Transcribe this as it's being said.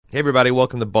Hey everybody,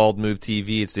 welcome to Bald Move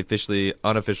TV. It's the officially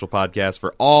unofficial podcast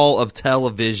for all of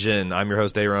television. I'm your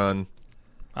host, Aaron.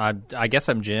 I guess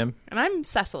I'm Jim. And I'm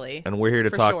Cecily. And we're here to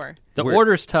for talk. Sure. The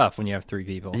order's tough when you have three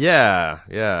people. Yeah.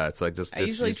 It's like just I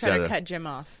usually try to cut Jim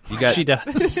off. She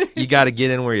does. You got to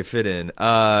get in where you fit in.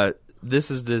 This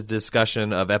is the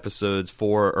discussion of episodes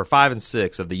 4 or 5 and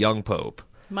 6 of The Young Pope.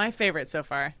 My favorite so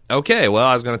far. Okay, well,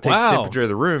 I was going to take the Wow. temperature of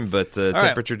the room, but the right.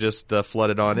 temperature just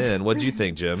flooded on in. What do you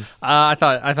think, Jim? I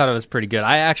thought it was pretty good.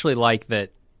 I actually like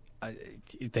that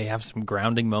they have some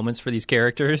grounding moments for these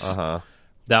characters. Uh-huh.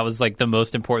 That was like the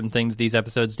most important thing that these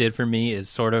episodes did for me is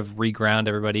sort of reground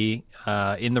everybody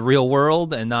in the real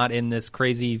world and not in this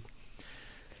crazy,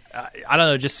 I don't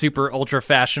know, just super ultra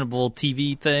fashionable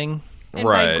TV thing. And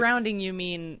Right. by grounding, you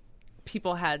mean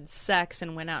people had sex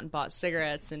and went out and bought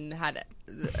cigarettes and had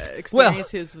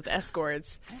experiences with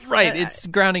escorts. Right, it's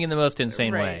grounding in the most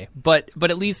insane Right. way. But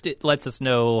at least it lets us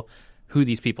know who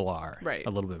these people are Right. a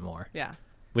little bit more. Yeah.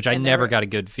 Which I And never they were- got a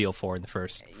good feel for in the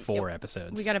first 4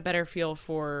 episodes. We got a better feel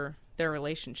for their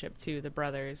relationship to the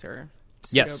brothers or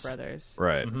Yes. pseudo-brothers.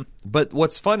 Right. But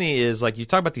what's funny is, like, you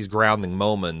talk about these grounding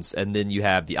moments, and then you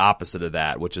have the opposite of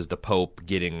that, which is the Pope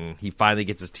he finally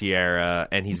gets his tiara,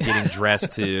 and he's getting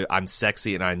dressed to I'm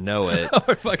sexy and I know it. Oh,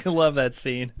 I fucking love that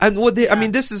scene. And I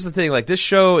mean, this is the thing. Like, this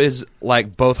show is,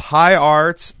 like, both high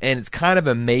arts, and it's kind of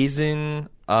amazing.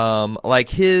 Like,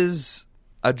 his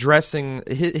addressing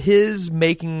his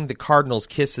making the Cardinals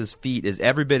kiss his feet is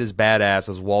every bit as badass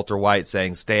as Walter White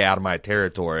saying "stay out of my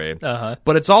territory." Uh-huh.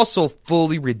 But it's also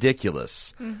fully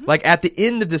ridiculous. Like at the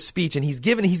end of the speech, and he's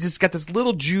just got this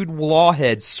little Jude Law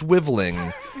head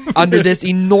swiveling under this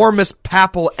enormous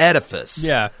papal edifice.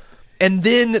 Yeah. And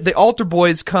then the altar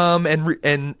boys come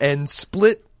and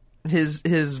split his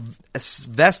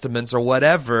vestments or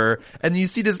whatever, and you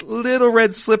see this little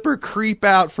red slipper creep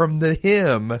out from the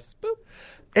hem.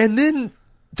 And then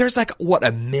there's like, what,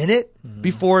 a minute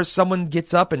before someone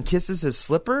gets up and kisses his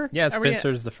slipper? Yeah, Are we-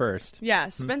 Spencer's the first. Yeah,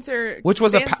 Spencer Which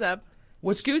was stands up,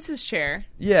 scoots his chair,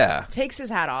 Yeah. takes his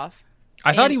hat off.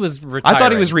 I thought And- he was retiring. I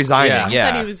thought he was resigning,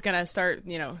 yeah. Then he was going to start,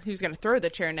 he was going to throw the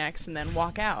chair next and then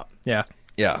walk out. Yeah.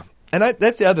 Yeah. And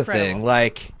that's the other Incredible. thing.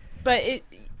 Like, But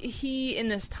he, in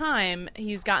this time,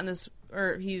 he's gotten this,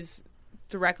 or he's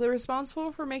directly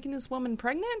responsible for making this woman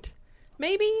pregnant?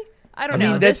 Maybe? I don't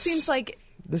know. This that's- seems like,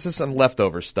 this is some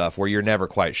leftover stuff where you're never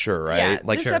quite sure, right? yeah,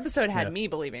 Like, this episode had me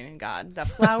believing in God. The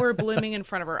flower blooming in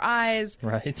front of her eyes.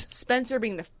 Right. Spencer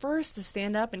being the first to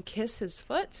stand up and kiss his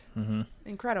foot. Mm-hmm.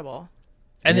 Incredible.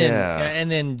 And Yeah.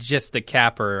 then just the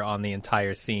capper on the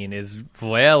entire scene is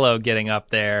Vuelo getting up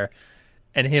there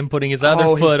and him putting his other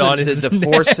he's foot on putting his to neck.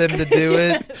 force him to do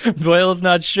it. Vuelo's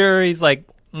not sure. He's like,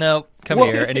 no, come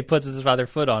Well- here. And he puts his other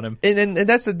foot on him. And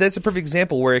that's a perfect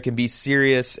example where it can be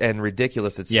serious and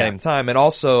ridiculous at the Yeah. same time. And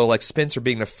also, like, Spencer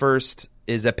being the first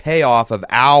is a payoff of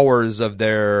hours of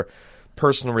their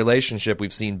personal relationship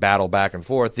we've seen battle back and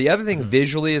forth. The other thing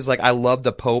visually is, like, I love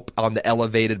the Pope on the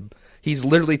elevated. He's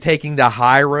literally taking the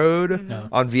high road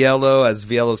on Viello as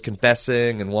Viello's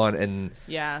confessing and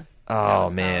Yeah. That oh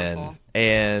was man. powerful.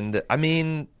 And I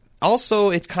mean, also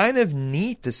it's kind of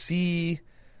neat to see,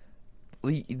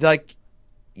 like,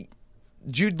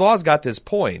 Jude Law's got this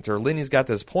point, or Lenny's got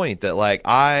this point that, like,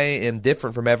 I am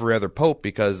different from every other pope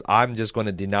because I'm just going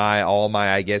to deny all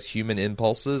my, I guess, human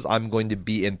impulses. I'm going to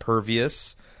be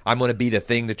impervious. I'm going to be the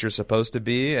thing that you're supposed to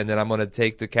be, and then I'm going to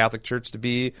take the Catholic Church to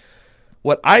be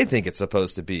what I think it's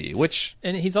supposed to be, which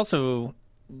And he's also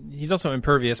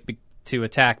impervious to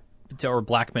attack or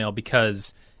blackmail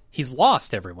because he's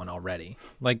lost everyone already.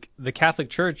 Like, the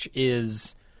Catholic Church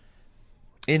is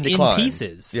in decline. in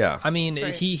pieces. Yeah. I mean,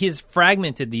 Right. he has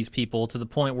fragmented these people to the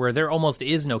point where there almost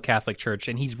is no Catholic Church,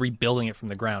 and he's rebuilding it from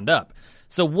the ground up.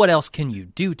 So what else can you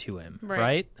do to him,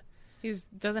 right? He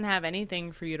doesn't have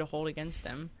anything for you to hold against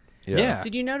him. Yeah.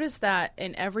 Did you notice that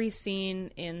in every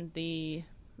scene in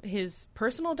his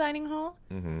personal dining hall,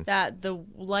 that the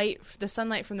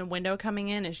sunlight from the window coming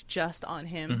in is just on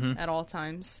him at all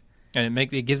times? And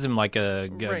it gives him like a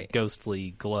Right.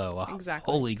 ghostly glow, a Exactly.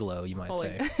 holy glow, you might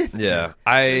Holy. say. Yeah.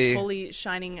 This holy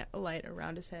shining light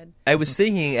around his head. I was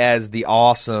thinking as the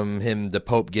the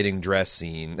Pope getting dressed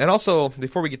scene. And also,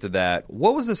 before we get to that,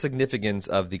 what was the significance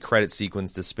of the credit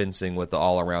sequence dispensing with the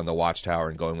all around the watchtower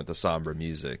and going with the somber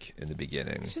music in the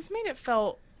beginning? It just made it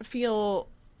feel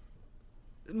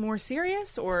more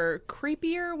serious or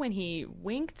creepier when he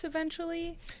winked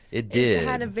eventually. It did. It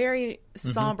had a very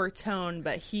somber tone,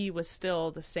 but he was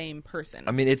still the same person.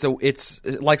 I mean, it's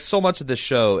like so much of the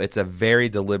show, it's a very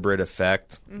deliberate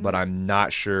effect, but I'm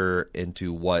not sure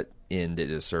into what end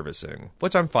it is servicing,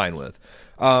 which I'm fine with.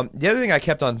 The other thing I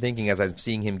kept on thinking as I'm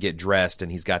seeing him get dressed,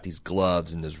 and he's got these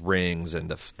gloves and his rings and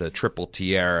the triple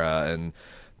tiara and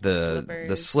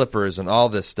the slippers and all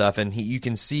this stuff, and you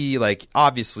can see, like,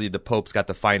 obviously the Pope's got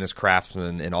the finest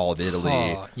craftsmen in all of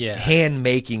Italy, hand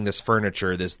making this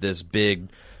furniture, this big,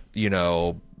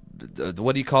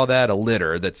 what do you call that? A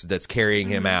litter that's carrying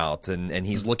him out, and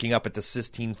he's looking up at the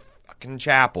Sistine fucking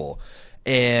chapel.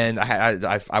 And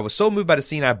I was so moved by the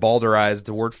scene I balderized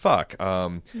the word fuck.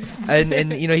 And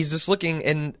he's just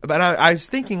looking, but I was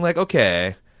thinking, like,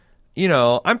 okay,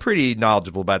 I'm pretty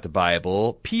knowledgeable about the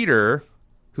Bible. Peter,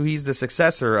 who he's the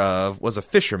successor of, was a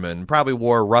fisherman, probably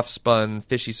wore rough spun,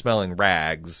 fishy smelling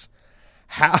rags.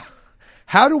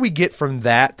 How do we get from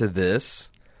that to this?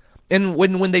 And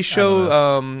when they show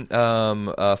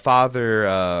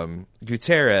Father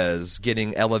Gutierrez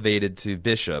getting elevated to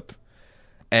bishop,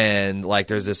 and like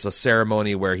there's a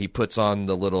ceremony where he puts on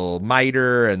the little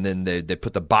mitre, and then they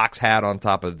put the box hat on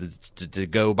top of the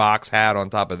to-go box hat on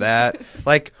top of that.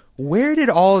 Like, where did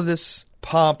all of this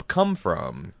pomp come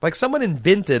from? Like, someone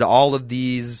invented all of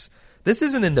these. This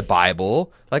isn't in the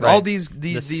Bible. Like, all these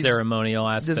ceremonial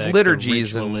aspect, these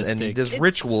liturgies and these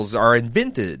rituals are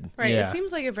invented. Right. Yeah. It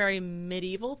seems like a very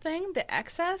medieval thing, the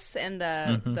excess and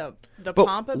the But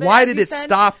pomp of it. why as did you it said.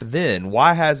 stop then?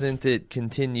 Why hasn't it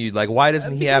continued? Like, why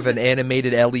doesn't he have an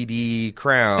animated LED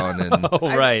crown and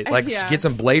right. get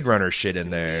some Blade Runner shit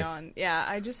in there? Beyond. Yeah,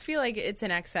 I just feel like it's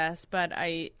an excess, but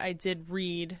I did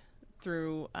read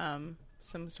through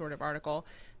some sort of article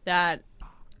that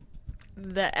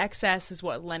the excess is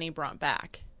what Lenny brought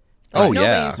back. Oh,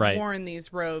 Nobody's yeah. worn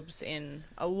these robes in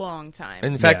a long time.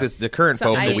 In fact, it's the current So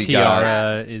Pope I- that we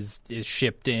tiara got. is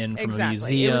shipped in from Exactly. a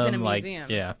museum. It was in a like, museum.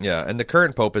 Yeah. Yeah, and the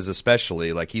current Pope is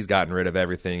especially, like, he's gotten rid of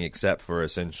everything except for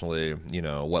essentially,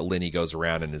 what Lenny goes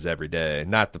around in his everyday.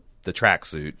 Not the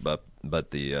tracksuit, but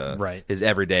the his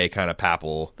everyday kind of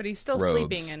papal But he's still robes.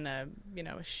 sleeping in a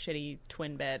shitty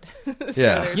twin bed. So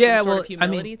Yeah. there's Yeah, some sort well, of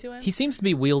humility to him. he seems to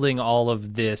be wielding all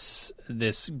of this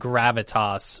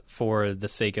gravitas for the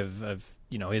sake of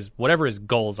his whatever his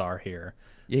goals are here,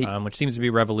 which seems to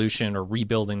be revolution or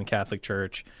rebuilding the Catholic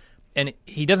Church, and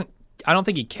he doesn't. I don't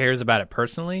think he cares about it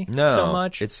personally so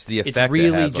much. It's the effect It's really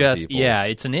it has on just people.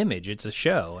 it's an image, it's a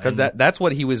show. Because And- that's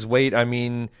what he was I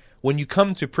mean, when you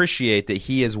come to appreciate that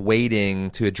he is waiting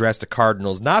to address the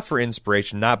cardinals, not for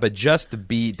inspiration, but just to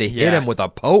hit him with a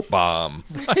Pope bomb,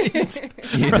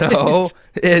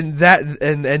 and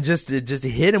and just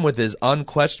hit him with his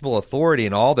unquestionable authority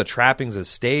and all the trappings of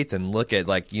state, and look at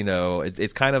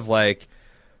it's kind of like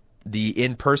the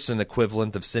in-person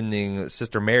equivalent of sending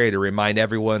Sister Mary to remind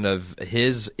everyone of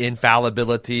his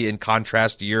infallibility in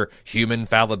contrast to your human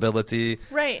fallibility.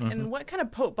 Right, and what kind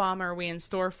of Pope bomb are we in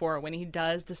store for when he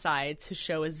does decide to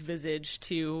show his visage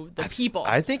to the people?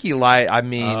 I think he lied. I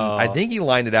mean, I think he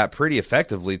lined it out pretty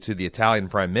effectively to the Italian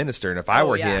Prime Minister, and if I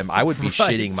were him, I would be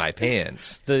shitting my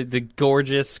pants. the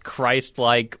gorgeous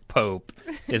Christ-like Pope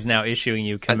is now issuing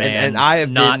you commands and I have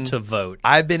not to vote.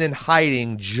 I've been in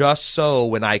hiding just so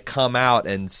when I come out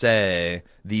and say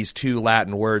these two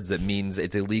Latin words that means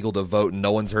it's illegal to vote and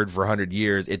no one's heard for 100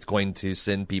 years, it's going to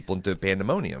send people into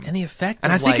pandemonium. And the effect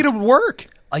And I of, think it would work.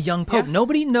 a young Pope. Yeah.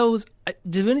 Nobody knows.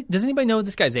 Does anybody know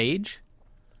this guy's age?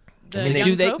 The And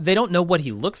young do Pope? they don't know what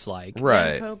he looks like.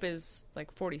 Right. Young Pope is like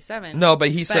 47. No, but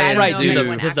he's But saying, I don't Right, know do if the,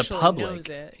 anyone does the actually public? knows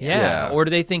it. Yeah. Yeah. Or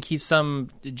do they think he's some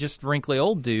just wrinkly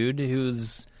old dude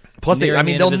who's Plus, nearing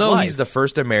the end they'll of his know life? he's the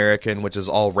first American, which is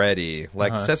already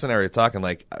like Seth and I were talking.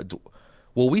 Like,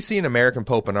 will we see an American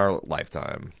Pope in our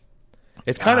lifetime?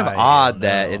 It's kind of I odd don't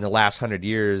that know. in the last 100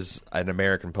 years, an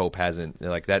American Pope hasn't.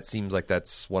 Like, that seems like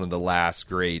that's one of the last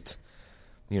great.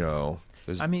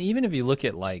 There's I mean, even if you look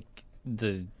at like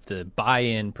the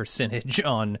buy-in percentage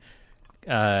on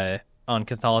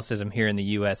Catholicism here in the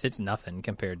U.S., it's nothing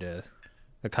compared to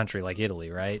a country like Italy,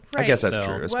 right? I guess that's So-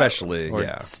 true, especially Or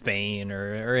yeah. Spain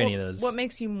or any of those. What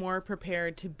makes you more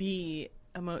prepared to be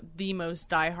the most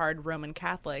diehard Roman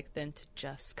Catholic than to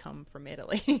just come from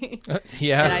Italy?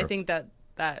 yeah. And I think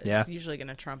that's Yeah. usually going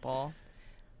to trump all.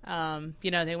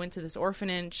 They went to this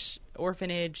orphanage.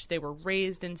 They were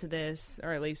raised into this,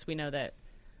 or at least we know that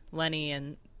Lenny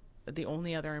and the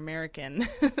only other American,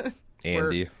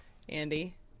 Andy.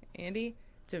 Andy.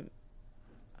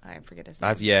 I forget his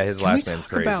name. His Can we last name's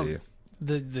talk about crazy.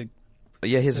 the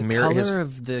His mirror. color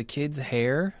of the kid's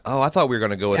hair. Oh, I thought we were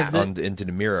going to go Yeah. into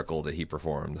the miracle that he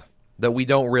performed. That we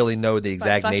don't really know the By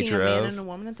exact fucking nature a man of. and a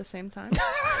woman at the same time.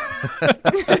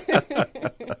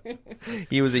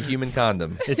 He was a human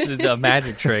condom. It's a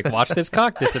magic trick. Watch this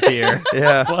cock disappear.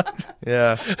 Yeah,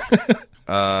 yeah.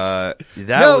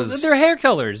 was their hair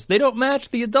colors. They don't match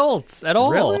the adults at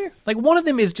all. Really? Like one of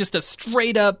them is just a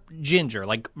straight up ginger,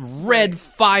 like red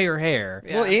fire hair.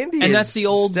 Yeah. well, Andy, And is that's the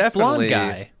old definitely, blonde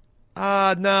guy.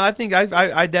 No, I think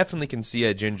I definitely can see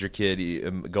a ginger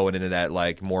kid going into that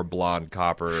like more blonde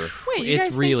copper. Wait, you It's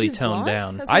guys really think he's toned blonde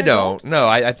down. as I an don't. adult? No,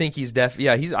 I think he's I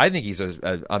think he's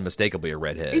unmistakably a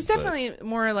redhead. He's but- definitely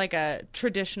more like a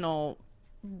traditional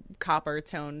copper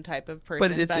tone type of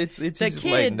person. it's the he's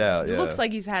kid lightened out, yeah. looks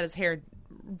like he's had his hair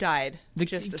dyed.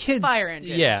 Just this kid's- fire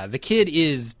engine. Yeah, the kid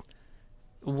is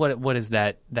what is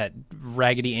that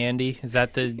Raggedy Andy? Is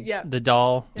that the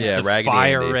doll? Yeah, the Raggedy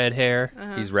fire Andy. red hair.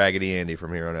 He's Raggedy Andy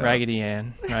from here on out. Raggedy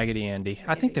Andy.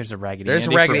 I think there's a Raggedy There's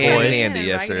Andy a Raggedy for Andy boys. and Andy.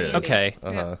 Yes, there is. Okay.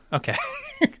 Uh-huh. Okay.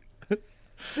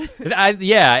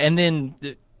 And then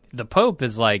the Pope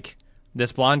is like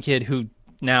this blonde kid who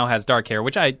now has dark hair,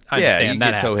 which I Yeah, understand. you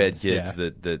that get towhead happens. kids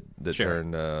Yeah. that Sure.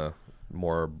 turn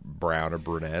more brown or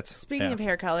brunette. Speaking Yeah. of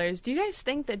hair colors, do you guys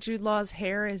think that Jude Law's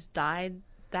hair is dyed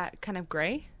that kind of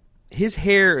gray? His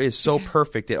hair is so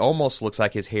perfect; it almost looks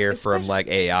like his hair from Especially- like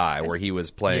AI, where he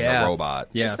was playing Yeah. a robot.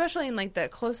 Yeah. Especially in like the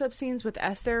close-up scenes with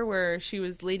Esther, where she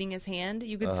was leading his hand,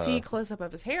 you could Uh-huh. see close-up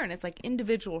of his hair, and it's like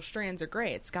individual strands are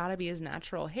gray. It's got to be his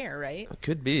natural hair, right?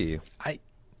 Could be.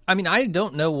 I mean, I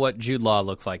don't know what Jude Law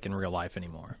looks like in real life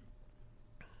anymore.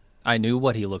 I knew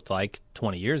what he looked like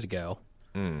 20 years ago,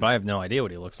 but I have no idea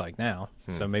what he looks like now.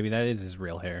 So maybe that is his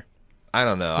real hair. I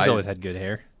don't know. He's always had good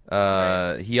hair.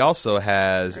 He also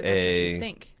has Or that's what you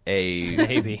think.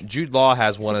 Maybe. Jude Law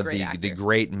has one a of great the actor.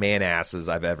 great man asses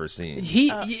I've ever seen.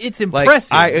 It's Like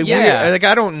impressive. I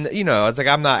don't, it's like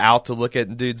I'm not out to look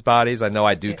at dudes' bodies. I know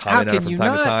I do comment on it can from you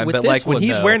time to not time, with but this like when one,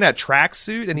 he's though? wearing that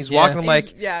tracksuit and he's Yeah. walking, I'm like,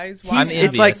 he's it's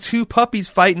watching. like two puppies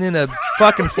fighting in a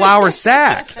fucking flour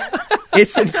sack.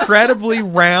 It's incredibly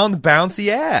round, bouncy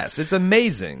ass. It's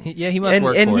amazing. Yeah, he must and,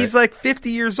 work and for he's it. like 50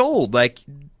 years old. Like,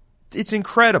 it's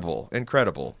incredible. Well,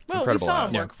 Incredible we saw him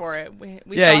ass. work for it. We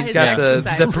Yeah, saw he's his got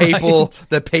exercise.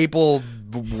 the papal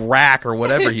rack or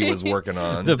whatever he was working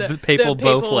on. the papal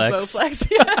Bowflex. Bowflex,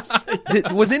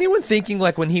 yes. Was anyone thinking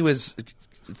like when he was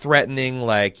threatening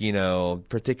like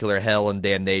particular hell and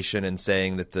damnation and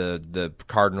saying that the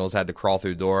cardinals had to crawl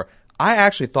through the door? I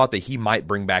actually thought that he might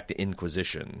bring back the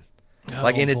Inquisition.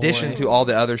 Like in addition boy. to all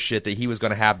the other shit that he was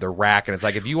going to have the rack, and it's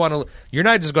like if you want to, you're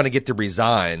not just going to get to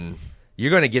resign.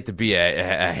 You're going to get to be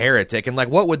a heretic, and like,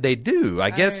 what would they do? I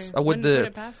guess wouldn't put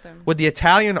it past them. would the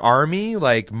Italian army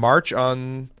like march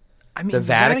on I mean, the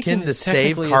Vatican to is save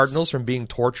technically cardinals from being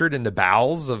tortured in the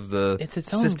bowels of the It's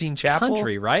its own Sistine Chapel?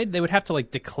 country, right? They would have to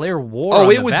like declare war. Oh,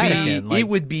 on it the would Vatican. be it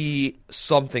would be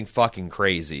something fucking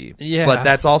crazy. Yeah. but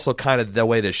that's also kind of the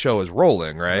way the show is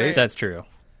rolling, right? That's true.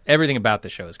 Everything about the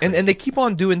show is crazy. And they keep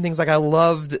on doing things like I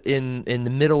loved in the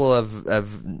middle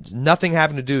of nothing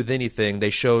having to do with anything.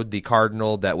 They showed the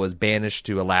cardinal that was banished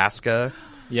to Alaska.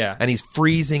 yeah, And he's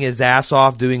freezing his ass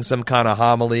off doing some kind of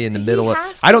homily in the middle He of.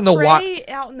 has I don't to know why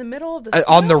pray out in the middle of the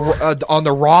on snow?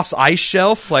 the Ross ice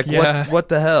shelf. Like Yeah. what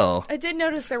the hell? I did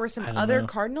notice there were some other know.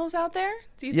 cardinals out there.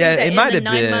 Do you Yeah, think that it might in have the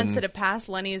 9 been- months that have passed,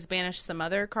 Lenny has banished some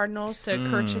other cardinals to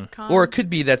Kerchikon? Or it could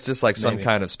be that's just like some Maybe.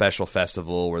 kind of special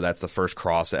festival where that's the first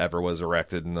cross that ever was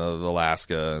erected in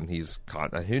Alaska, and he's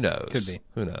who knows? Could be.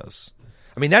 Who knows?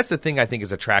 I mean, that's the thing I think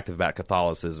is attractive about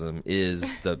Catholicism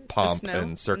is the pomp snow and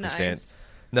and the circumstance. ice.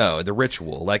 No, the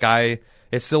ritual. Like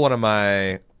it's still one of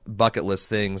my bucket list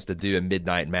things to do a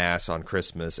midnight mass on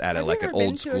Christmas at Have like you an ever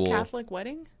old been school. to a Catholic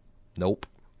wedding? Nope.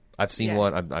 I've seen Yeah.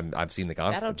 one. I've seen the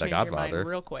That'll change your Godfather. mind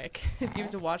real quick. If you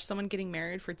have to watch someone getting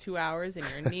married for 2 hours and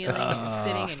you're kneeling and you're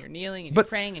sitting and you're kneeling and But- you're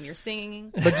praying and you're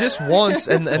singing. But just once,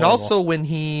 and Horrible. also when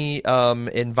he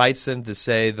invites them to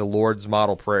say the Lord's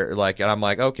model prayer, like, and I'm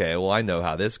like, okay, well, I know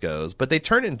how this goes. But they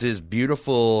turn it into this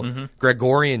beautiful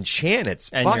Gregorian chant. It's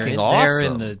and you're fucking in awesome.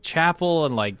 there in the chapel,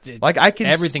 and like I can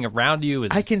everything around you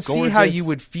is. I can see gorgeous. how you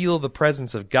would feel the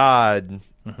presence of God,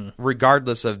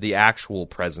 regardless of the actual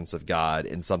presence of God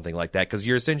in something like that, because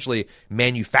you're essentially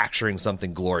manufacturing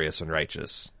something glorious and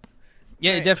righteous.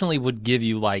 Yeah, it Right. definitely would give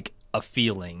you like a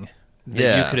feeling that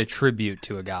Yeah. you could attribute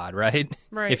to a god, right?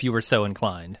 Right. If you were so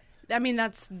inclined. I mean,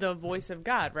 that's the voice of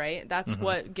God, right? That's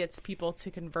what gets people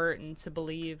to convert and to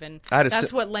believe, and I had a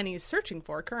that's si- what Lenny's searching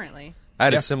for currently. I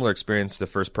had Yeah. a similar experience the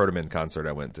first Protoman concert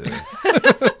I went to.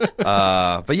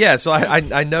 But yeah, so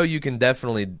I know you can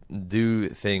definitely do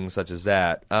things such as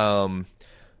that.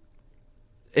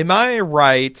 am I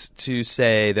right to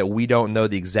say that we don't know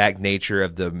the exact nature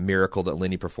of the miracle that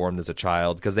Lenny performed as a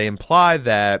child? Because they imply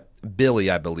that Billy,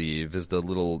 I believe, is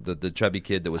the chubby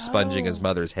kid that was sponging his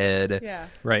mother's head. Yeah.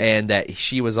 Right. And that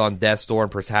she was on death's door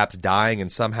and perhaps dying,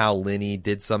 and somehow Lenny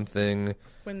did something.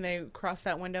 When they crossed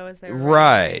that window as they were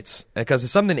Right. Because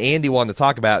it's something Andy wanted to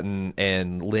talk about,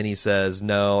 and Lenny says,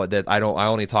 no, that I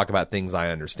only talk about things I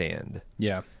understand.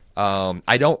 Yeah.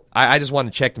 I just want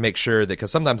to check to make sure that,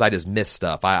 because sometimes I just miss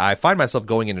stuff. I find myself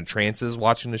going into trances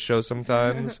watching the show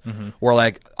sometimes, where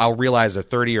like I'll realize that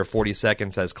 30 or 40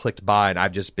 seconds has clicked by and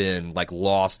I've just been like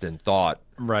lost in thought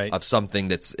Right. of something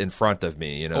that's in front of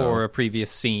me, you know, Or a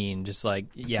previous scene, just like,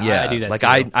 yeah, I do that like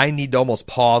too. I need to almost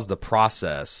pause the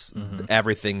process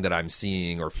everything that I'm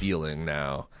seeing or feeling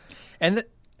now. And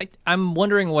I'm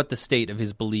wondering what the state of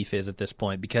his belief is at this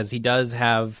point, because he does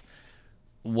have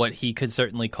what he could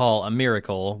certainly call a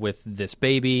miracle with this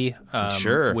baby,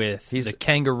 Sure. with He's- the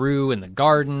kangaroo in the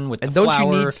garden, with And the don't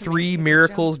flower. you need 3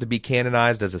 miracles to be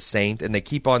canonized as a saint? And they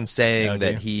keep on saying Oh, that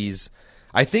dear. he's.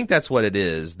 I think that's what it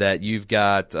is. That you've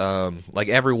got like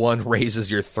everyone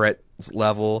raises your threat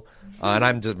level, and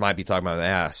I'm just might be talking about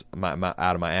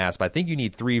out of my ass. But I think you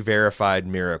need 3 verified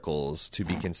miracles to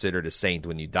be considered a saint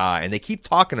when you die. And they keep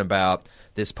talking about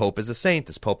this pope is a saint,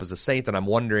 this pope is a saint, and I'm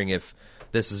wondering if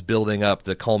this is building up.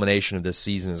 The culmination of this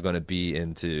season is going to be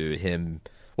into him.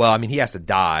 Well, I mean, he has to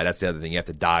die. That's the other thing. You have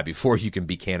to die before you can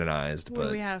be canonized. What,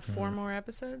 But we have 4 more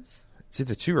episodes? it's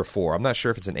either 2 or 4. I'm not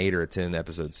sure if it's an 8 or a 10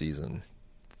 episode season.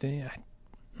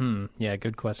 Yeah,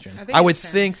 good question. think I would it's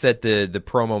 10. think that the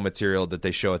promo material that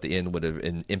they show at the end would have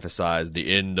emphasized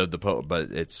the end of the Pope,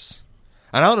 but it's.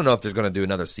 And I don't know if there's going to do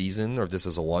another season or if this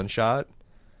is a one shot.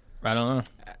 I don't know.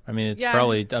 I mean, it's Yeah.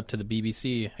 probably up to the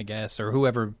BBC, I guess, or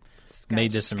whoever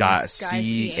made this. Sky Sky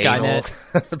C C anal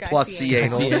Sky plus C C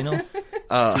anal. anal.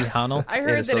 C Hanel. I in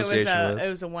heard that association with. it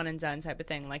was a one and done type of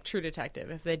thing, like True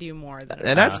Detective. If they do more, then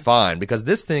And that's fine because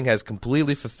this thing has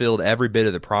completely fulfilled every bit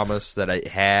of the promise that I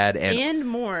had, and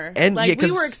more. and, Like yeah, we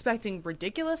 'cause- were expecting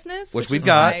ridiculousness, Which which we've is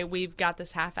got. why we've got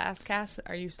this half-assed cast.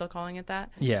 Are you still calling it that?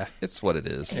 Yeah. it's what it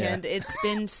is. And it's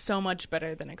been so much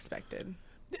better than expected.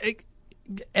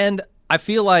 And I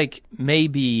feel like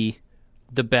maybe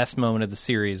the best moment of the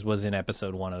series was in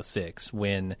episode 106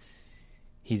 when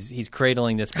he's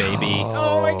cradling this baby.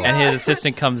 Oh my god! And his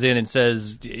assistant comes in and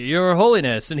says, "Your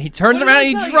Holiness," and he turns What did around I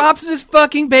and tell he you? drops this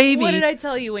fucking baby. What did I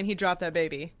tell you when he dropped that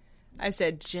baby? I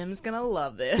said Jim's gonna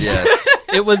love this. Yes.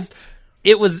 It was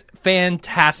We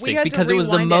fantastic had because to it was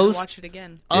the rewind it and most watch it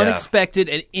again. unexpected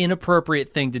and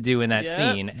inappropriate thing to do in that Yeah.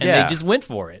 scene, and Yeah. they just went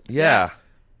for it. Yeah.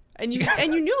 And you knew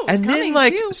it was And then, coming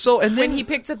like, too. so- and then- when he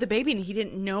picked up the baby and he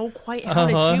didn't know quite how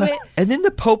to do it. And then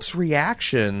the Pope's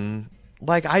reaction,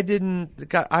 like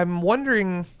I'm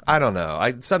wondering. I don't know.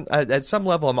 At some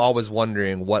level, I'm always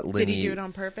wondering what Lenny. Did he do it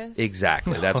on purpose?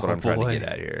 Exactly. That's what I'm trying to boy. get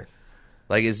at here.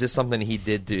 Like, is this something he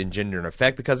did to engender an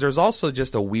effect? Because there's also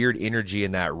just a weird energy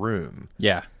in that room.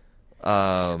 Yeah.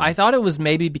 I thought it was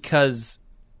maybe because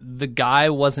the guy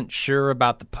wasn't sure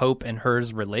about the Pope and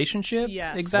her's relationship.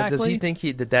 Yes. But Exactly. does he think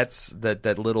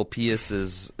that little Pius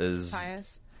is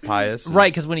Pious. pious?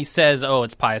 Because when he says, "Oh,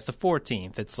 it's Pius the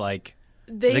 14th," it's like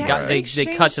They the had- guy, they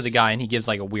exchanged- cut to the guy and he gives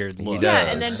like a weird look. Yeah,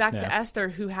 does. and then back to Yeah. Esther,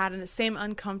 who had the same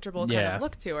uncomfortable kind Yeah. of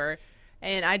look to her.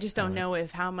 And I just don't know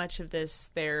if how much of this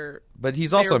But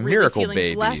he's also a really miracle feeling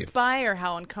baby. blessed by, or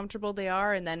how uncomfortable they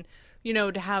are, and then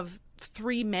to have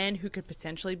 3 men who could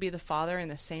potentially be the father in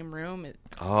the same room.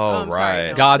 Oh, I'm sorry, right.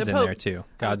 no. God's The in Pope- there too.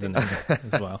 God's in there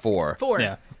as well. 4. 4.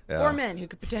 Yeah. 4 men who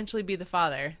could potentially be the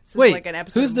father. This is Wait, like an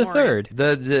episode who's of the Maury. third?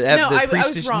 I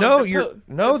priest. was wrong. No,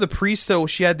 The the priest that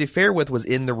she had the affair with was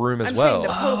in the room as I'm well. saying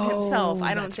the Pope himself.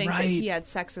 I don't that's think that right. he had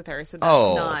sex with her, so that's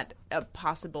Oh. not a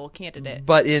possible candidate.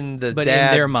 But in the But in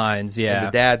dad's, their minds, yeah. in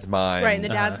the dad's mind, Right, in the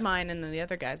dad's mind and then the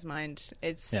other guy's mind,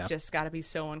 it's Yeah. just got to be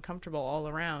so uncomfortable all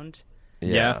around.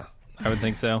 Yeah, I would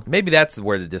think so. Maybe that's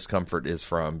where the discomfort is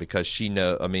from because she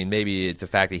know. I mean, maybe the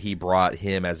fact that he brought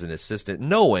him as an assistant,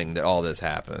 knowing that all this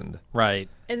happened. Right.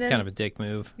 And then- kind of a dick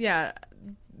move. Yeah.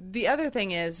 The other thing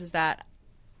is that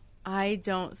I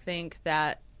don't think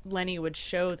that Lenny would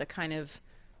show the kind of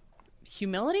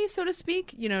humility, so to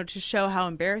speak, to show how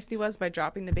embarrassed he was by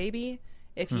dropping the baby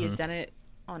if he had done it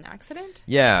on accident.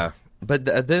 Yeah, but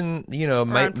then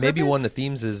on maybe one of the purpose?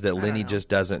 themes is that Lenny know. just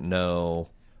doesn't know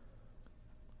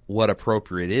what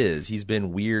appropriate is. He's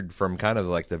been weird from kind of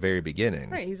like the very beginning.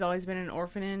 Right, he's always been an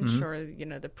orphanage or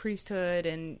the priesthood,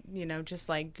 and just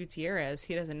like Gutierrez,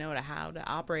 he doesn't know how to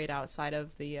operate outside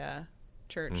of the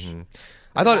church.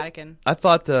 I Vatican.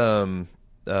 thought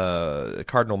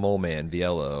Cardinal Moleman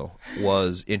Viello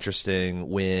was interesting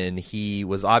when he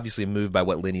was obviously moved by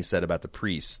what Lenny said about the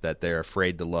priests, that they're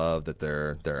afraid to love, that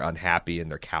they're unhappy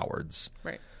and they're cowards.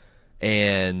 Right.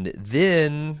 And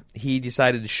then he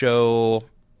decided to show,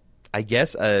 I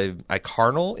guess, a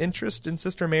carnal interest in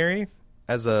Sister Mary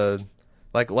as a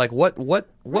like what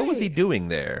was he doing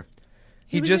there?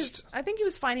 He just I think he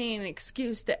was finding an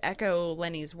excuse to echo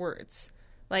Lenny's words.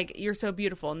 Like, you're so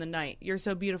beautiful in the night. You're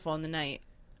so beautiful in the night.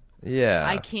 yeah.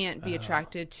 I can't be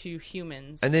attracted to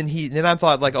humans. And then I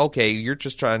thought, like, okay, you're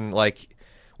just trying, like,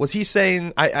 was he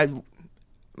saying?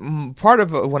 Part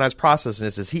of when I was processing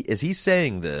this is he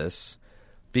saying this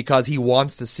because he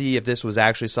wants to see if this was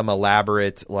actually some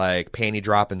elaborate, like, panty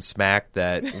dropping smack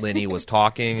that Lenny was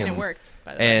talking, and it worked.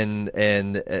 By the way.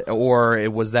 and or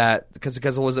it was that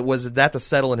because was that to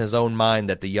settle in his own mind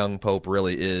that the young Pope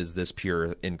really is this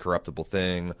pure incorruptible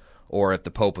thing, or if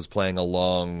the Pope was playing a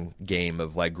long game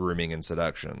of, like, grooming and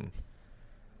seduction.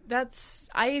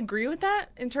 I agree with that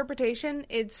interpretation.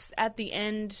 It's at the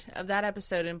end of that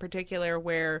episode in particular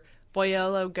where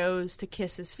Voyello goes to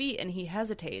kiss his feet and he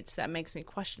hesitates. That makes me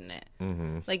question it.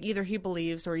 Mm-hmm. Like, either he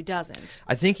believes or he doesn't.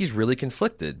 I think he's really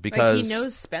conflicted because Like, he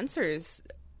knows Spencer's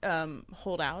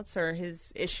holdouts or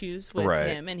his issues with Right.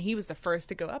 him, and he was the first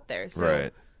to go up there. So.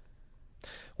 Right.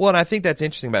 Well, and I think that's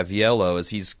interesting about Viello is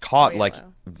he's caught like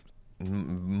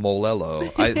Molello,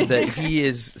 that he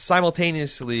is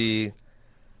simultaneously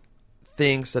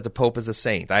thinks that the Pope is a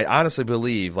saint. I honestly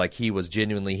believe like he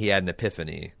had an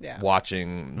epiphany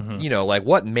watching, like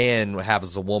what man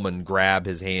has a woman grab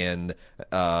his hand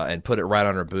and put it right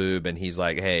on her boob and he's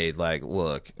like, hey, like,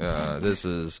 look, I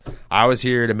was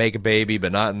here to make a baby,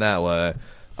 but not in that way.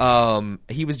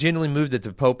 He was genuinely moved that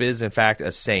the Pope is in fact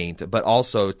a saint, but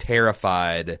also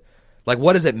terrified. Like,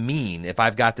 what does it mean if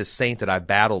I've got this saint that I've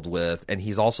battled with and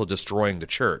he's also destroying the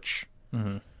church?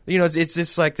 Mm-hmm. It's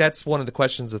just like that's one of the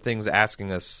questions, the things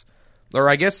asking us, or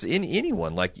I guess in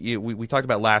anyone. Like we talked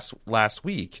about last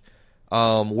week.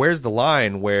 Where's the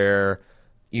line where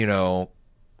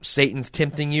Satan's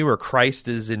tempting you or Christ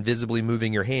is invisibly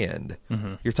moving your hand?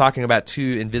 Mm-hmm. You're talking about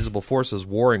two invisible forces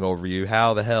warring over you.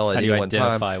 How the hell at any one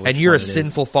time? And you're a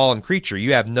sinful fallen creature.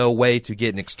 You have no way to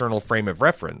get an external frame of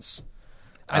reference.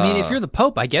 I mean, if you're the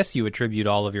Pope, I guess you attribute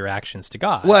all of your actions to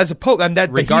God. Well, as a Pope,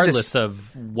 regardless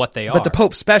of what they are. But the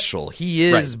Pope's special. He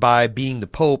is, by being the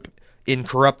Pope,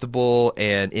 incorruptible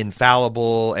and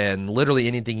infallible, and literally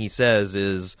anything he says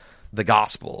is the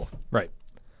gospel. Right.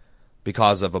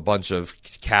 Because of a bunch of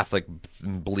Catholic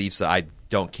beliefs that I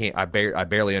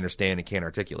barely understand and can't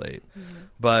articulate. Mm-hmm.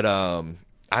 But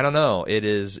I don't know.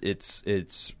 It's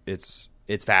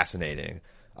fascinating.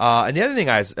 And the other thing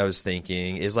I was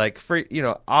thinking is like,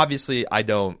 obviously I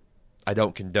don't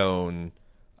condone,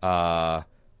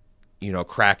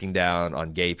 cracking down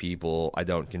on gay people. I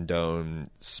don't condone,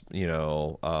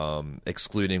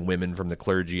 excluding women from the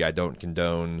clergy. I don't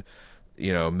condone,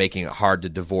 making it hard to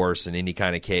divorce in any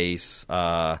kind of case.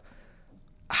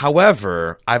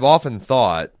 However, I've often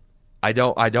thought, I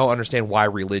don't understand why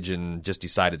religion just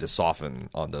decided to soften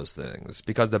on those things,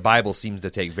 because the Bible seems to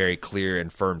take very clear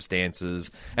and firm stances.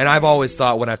 And I've always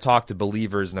thought when I've talked to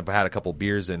believers and I've had a couple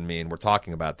beers in me and we're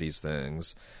talking about these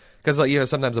things, because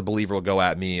sometimes a believer will go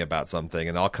at me about something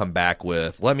and I'll come back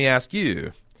with, let me ask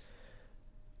you,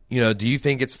 do you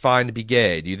think it's fine to be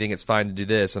gay? Do you think it's fine to do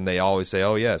this? And they always say,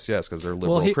 oh, yes, because they're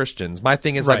liberal Christians. My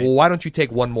thing is like, well, why don't you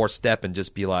take one more step and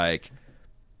just be like,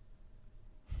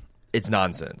 it's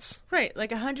nonsense. Right.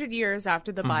 Like 100 years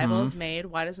after the Bible is made,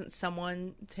 why doesn't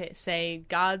someone say,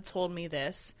 God told me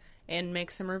this, and make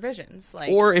some revisions?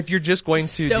 Like, or if you're just going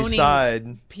to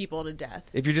decide people to death.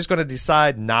 If you're just going to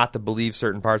decide not to believe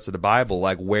certain parts of the Bible,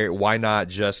 like why not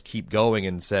just keep going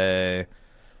and say,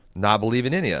 not believe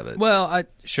in any of it? Well,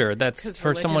 sure. That's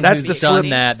for someone who's done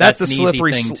that. That's the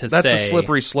slippery thing to that's say. the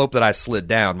slippery slope that I slid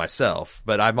down myself.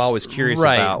 But I'm always curious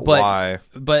about why.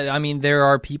 But I mean, there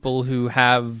are people who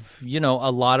have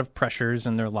a lot of pressures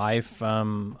in their life, a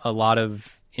lot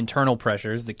of internal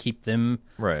pressures that keep them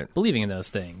believing in those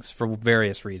things for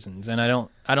various reasons. And I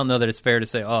don't know that it's fair to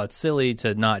say, oh, it's silly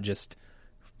to not just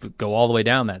go all the way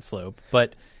down that slope.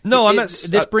 But no,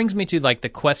 this brings me to like the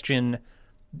question.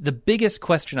 The biggest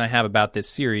question I have about this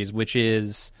series, which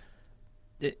is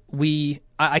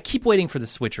I keep waiting for the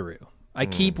switcheroo. I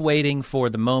keep waiting for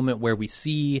the moment where we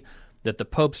see that the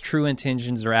Pope's true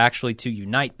intentions are actually to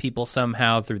unite people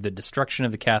somehow through the destruction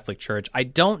of the Catholic Church. I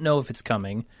don't know if it's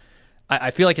coming.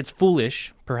 I feel like it's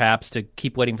foolish, perhaps, to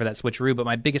keep waiting for that switcheroo, but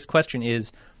my biggest question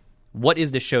is, what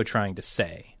is the show trying to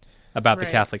say about the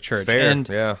Catholic Church?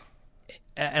 Fair,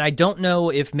 And I don't know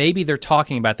if maybe they're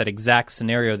talking about that exact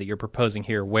scenario that you're proposing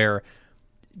here, where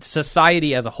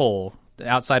society as a whole,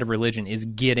 outside of religion, is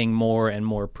getting more and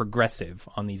more progressive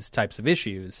on these types of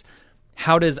issues.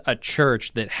 How does a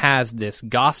church that has this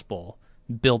gospel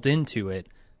built into it,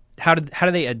 how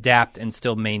do they adapt and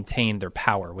still maintain their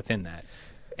power within that?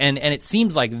 And it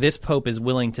seems like this pope is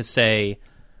willing to say,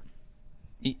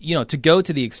 to go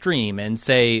to the extreme and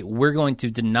say, we're going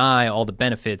to deny all the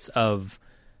benefits of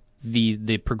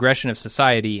the progression of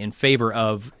society in favor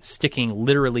of sticking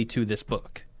literally to this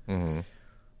book. Mm-hmm.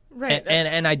 Right.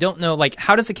 And I don't know, like,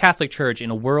 how does the Catholic Church, in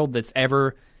a world that's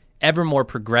ever more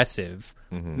progressive,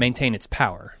 maintain its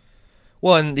power?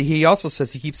 Well, and he also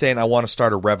says, he keeps saying, I want to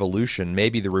start a revolution.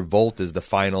 Maybe the revolt is the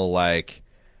final, like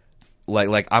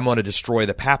I'm going to destroy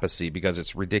the papacy because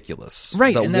it's ridiculous.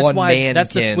 Right, That and that's one why man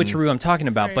that's can, the switcheroo I'm talking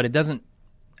about, Right. but it doesn't,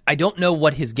 I don't know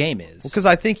what his game is. Because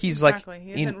I think he's Exactly. He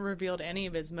like, hasn't revealed any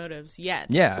of his motives yet.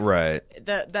 Yeah. right.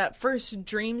 That first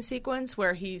dream sequence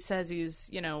where he says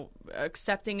he's,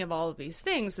 accepting of all of these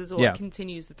things is what Yeah.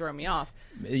 continues to throw me off.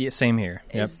 Yeah, same here.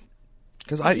 Yep. Is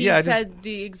Because he I said just,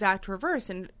 the exact reverse,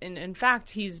 and in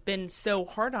fact, he's been so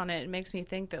hard on it. It makes me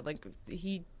think that like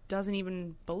he doesn't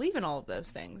even believe in all of those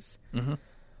things.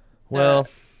 well,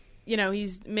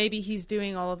 He's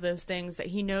doing all of those things that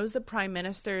he knows the prime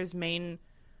minister's main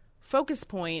focus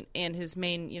point and his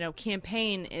main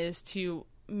campaign is to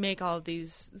make all of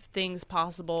these things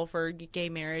possible for gay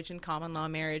marriage and common law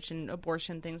marriage and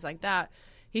abortion, things like that.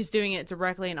 He's doing it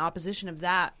directly in opposition of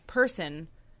that person,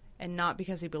 and not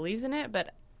because he believes in it,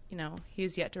 but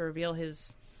he's yet to reveal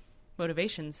his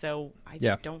motivation, so I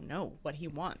don't know what he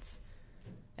wants.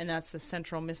 And that's the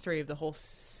central mystery of the whole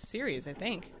series, I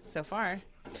think, so far.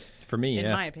 For me, In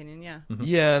yeah. my opinion, yeah.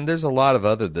 yeah, and there's a lot of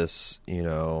other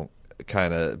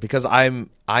kind of, because I am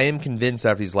convinced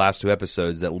after these last 2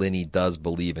 episodes that Lenny does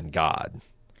believe in God.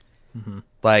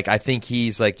 Like, I think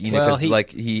he's like, Well,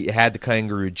 because he had the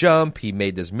kangaroo jump, he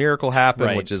made this miracle happen,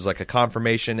 Right. which is like a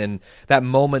confirmation. And that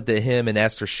moment that him and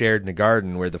Esther shared in the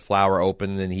garden where the flower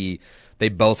opened and they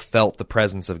both felt the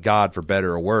presence of God, for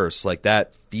better or worse, like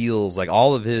that feels like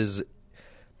all of his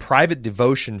private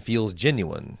devotion feels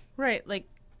genuine. Right, like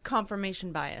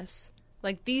confirmation bias.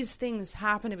 Like these things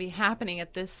happen to be happening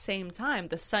at this same time.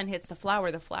 The sun hits the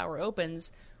flower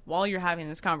opens while you're having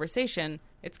this conversation.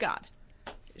 It's God.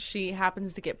 She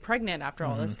happens to get pregnant after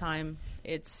all this time.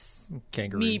 It's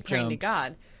Kangaroo me praying to jumps.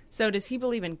 God. So does he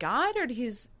believe in God, or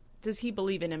does he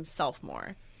believe in himself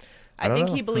more? I don't think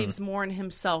know. he believes more in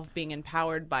himself being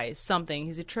empowered by something.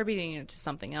 He's attributing it to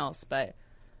something else, but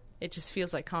it just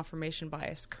feels like confirmation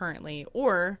bias currently,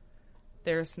 or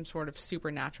there's some sort of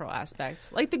supernatural aspect,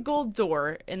 like the gold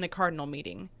door in the cardinal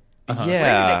meeting. Yeah.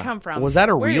 Where did it come from? Was that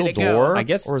a Where did real it go? door? I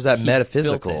guess, or is that he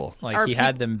metaphysical? built it. Like Are he peop-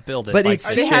 had them build it. But like it's-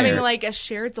 Are they they Shared. having like a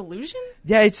shared delusion?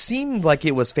 Yeah, it seemed like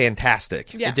it was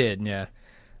fantastic. Yeah. It did, yeah.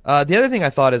 The other thing I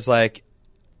thought is like,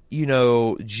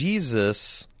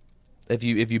 Jesus. If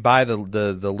you buy the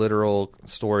literal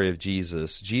story of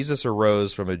Jesus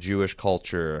arose from a Jewish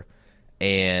culture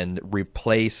and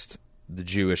replaced the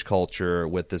Jewish culture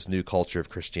with this new culture of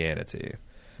Christianity,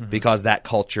 because that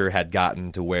culture had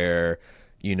gotten to where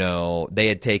they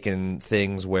had taken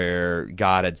things where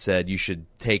God had said you should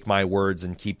take my words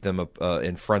and keep them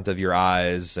in front of your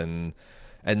eyes, and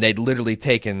they'd literally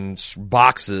taken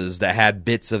boxes that had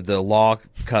bits of the law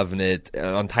covenant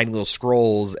on tiny little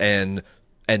scrolls and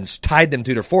tied them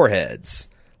to their foreheads,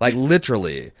 like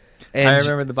literally. And I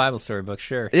remember the Bible storybook,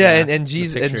 sure. yeah, and the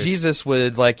Jesus pictures.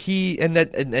 would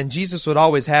and Jesus would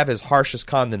always have his harshest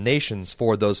condemnations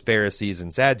for those Pharisees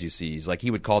and Sadducees. Like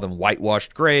he would call them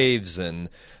whitewashed graves, and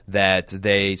that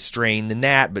they strain the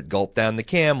gnat but gulp down the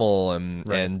camel,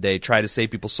 and they try to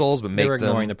save people's souls but They make were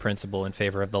ignoring them. the principle in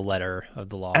favor of the letter of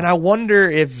the law. And I wonder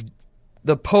if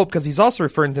the Pope, because he's also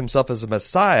referring to himself as a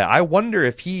Messiah, I wonder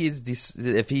if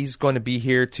if he's going to be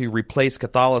here to replace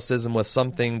Catholicism with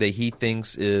something that he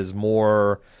thinks is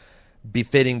more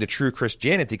befitting to true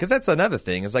Christianity. Because that's another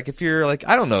thing. It's like if you're like,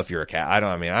 I don't know if you're a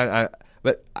Catholic.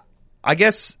 But I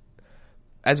guess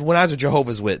when I was a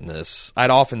Jehovah's Witness,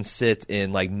 I'd often sit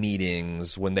in like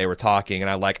meetings when they were talking, and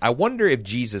I wonder if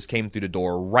Jesus came through the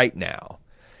door right now.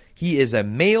 He is a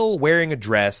male wearing a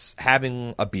dress,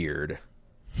 having a beard.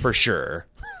 For sure.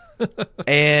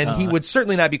 And he would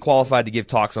certainly not be qualified to give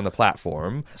talks on the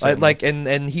platform.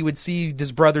 And he would see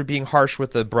this brother being harsh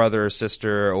with a brother or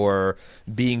sister, or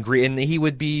being and he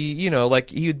would be,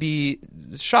 he would be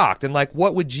shocked. And like,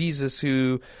 what would Jesus,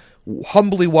 who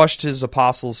humbly washed his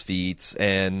apostles' feet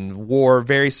and wore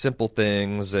very simple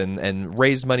things and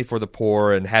raised money for the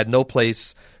poor and had no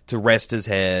place to rest his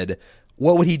head,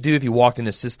 what would he do if he walked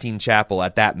into Sistine Chapel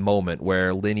at that moment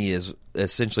where Lenny is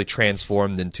essentially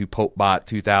transformed into Popebot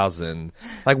 2000?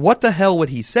 Like, what the hell would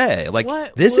he say? Like,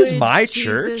 What this is would my Jesus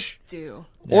church? do?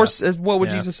 Or what would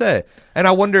Yeah. Jesus say? And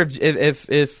I wonder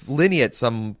if Lenny at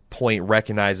some point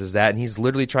recognizes that, and he's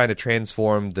literally trying to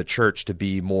transform the church to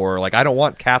be more like, I don't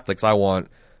want Catholics, I want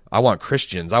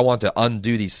Christians. I want to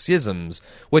undo these schisms,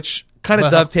 which kind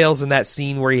of dovetails in that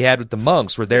scene where he had with the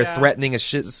monks, where they're threatening a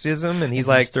schism, and he's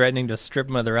like, threatening to strip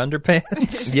them of their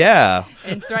underpants. yeah.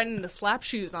 And threatened to slap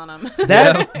shoes on him.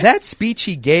 That speech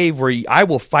he gave where I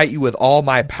will fight you with all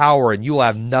my power and you will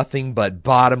have nothing but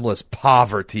bottomless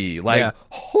poverty. Like, Yeah.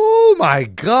 oh my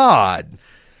God.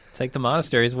 Take the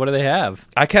monasteries. What do they have?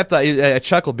 I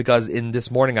chuckled because in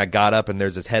this morning I got up and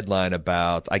there's this headline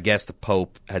about, I guess the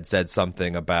Pope had said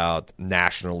something about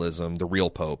nationalism, the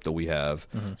real Pope that we have,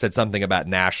 said something about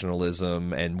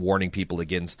nationalism and warning people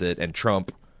against it, and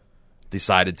Trump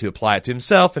decided to apply it to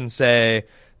himself and say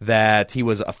that he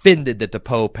was offended that the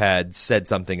Pope had said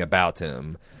something about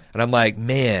him. And I'm like,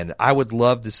 man, I would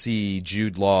love to see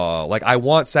Jude Law. Like, I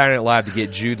want Saturday Night Live to get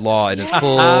Jude Law in his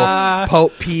full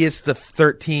Pope Pius the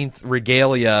 13th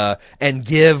regalia and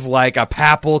give, like, a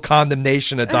papal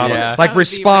condemnation of Donald. Yeah. That Like, would be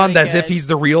respond really as if good. he's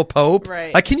the real Pope.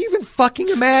 Right. Like, can you even fucking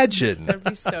imagine? That'd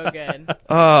be so good.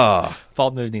 Oh,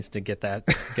 Bald Move needs to get that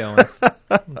going.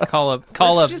 Call Let's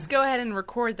up. just go ahead and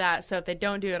record that, so if they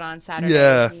don't do it on Saturday,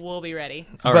 Yeah. we'll be ready.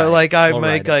 All but right. like I'm We'll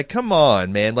write it. like, come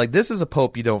on, man! Like, this is a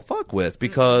Pope you don't fuck with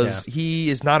because he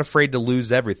is not afraid to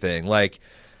lose everything. Like,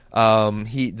 when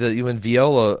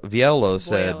Violo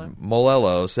said,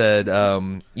 Molello said,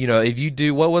 if you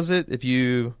do, what was it? If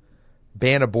you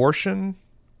ban abortion,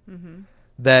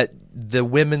 that the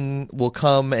women will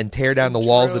come and tear down the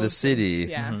walls of the Droves city,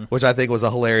 yeah. which I think was a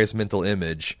hilarious mental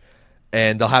image.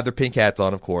 And they'll have their pink hats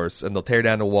on, of course, and they'll tear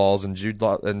down the walls. And Jude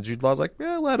Law's like,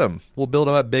 yeah, let them. We'll build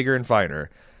them up bigger and finer.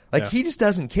 Like, he just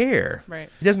doesn't care. Right.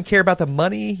 He doesn't care about the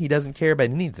money. He doesn't care about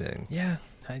anything. Yeah,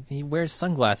 he wears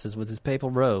sunglasses with his papal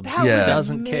robes. That Yeah. was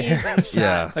Doesn't amazing care. shot.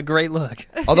 Yeah. A great look.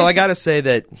 Although I got to say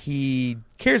that he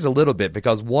cares a little bit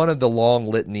because one of the long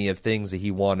litany of things that he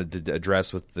wanted to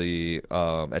address with the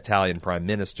Italian prime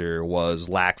minister was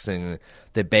laxing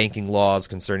the banking laws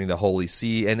concerning the Holy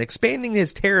See and expanding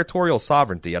his territorial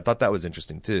sovereignty. I thought that was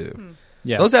interesting too.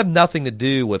 Yeah. Those have nothing to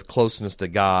do with closeness to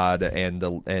God and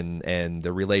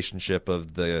the relationship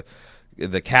of the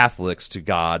Catholics to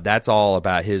God. That's all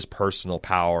about his personal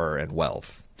power and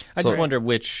wealth. I just wonder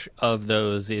which of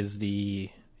those is the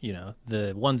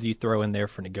ones you throw in there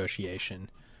for negotiation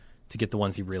to get the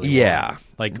ones he really Yeah. want.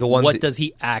 Like, The ones what that- does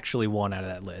he actually want out of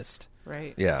that list?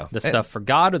 Right. Yeah. The stuff for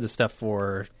God or the stuff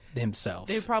for himself?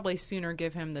 They'd probably sooner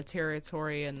give him the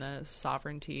territory and the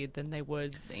sovereignty than they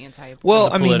would the anti-abortion. Well,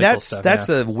 The I mean, political that's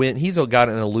stuff, a win. He's got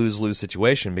in a lose-lose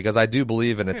situation because I do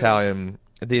believe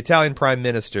the Italian prime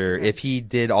minister, if he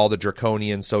did all the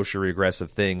draconian, socially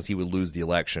regressive things, he would lose the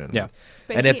election. Yeah.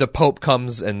 But And if he- the Pope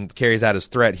comes and carries out his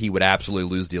threat, he would absolutely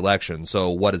lose the election. So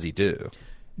what does he do?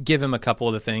 Give him a couple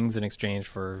of the things in exchange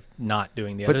for not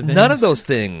doing the other But things. none of those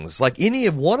things, like any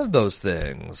of one of those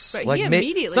things, But like he ma-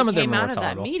 immediately some of them came are out more of that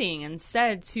tolerable. meeting and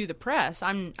said to the press,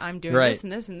 "I'm doing Right. this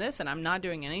and this and this, and I'm not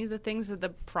doing any of the things that the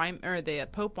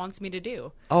Pope wants me to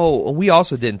do." Oh, we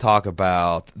also didn't talk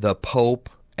about the Pope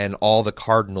and all the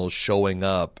cardinals showing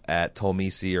up at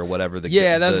Tomisi or whatever.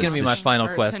 Yeah, that's going to be the- my final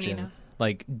or question. Tonino.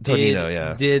 Like, Tonino,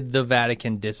 yeah. did the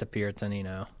Vatican disappear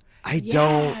Tonino? I Yeah,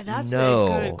 don't that's a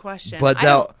know. good question. But I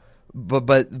don't-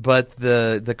 but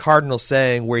the cardinal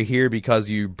saying we're here because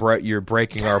you're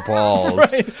breaking our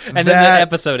balls. And then the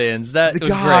episode ends. That was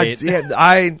God, great.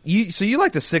 yeah, so you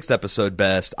like the 6th episode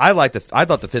best. I thought the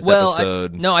 5th Well,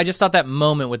 episode. no, I just thought that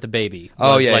moment with the baby.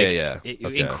 Oh, was, yeah, like, yeah.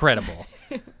 Okay. incredible.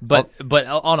 But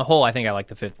on a whole, I think I like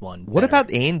the 5th one. What better.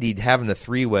 about Andy having a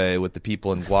 3-way with the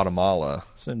people in Guatemala?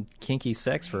 some kinky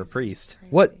sex for a priest?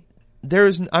 What?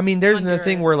 There's another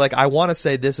thing where, like, Honduras. I want to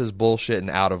say this is bullshit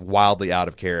and wildly out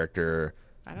of character.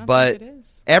 I don't But think it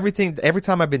is. every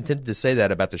time I've been tempted to say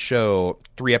that about the show,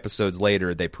 3 episodes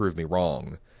later, they prove me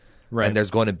wrong. Right. And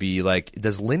there's going to be, like,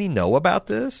 does Lenny know about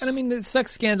this? And I mean, the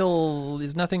sex scandal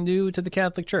is nothing new to the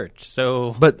Catholic Church.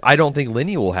 So, But I don't think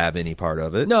Lenny will have any part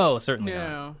of it. no, certainly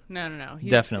not. No.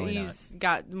 Definitely He's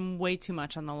got way too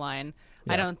much on the line.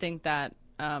 Yeah. I don't think that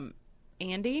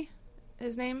Andy,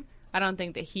 his name, I don't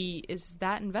think that he is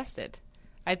that invested.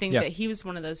 I think Yeah. that he was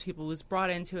one of those people who was brought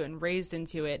into it and raised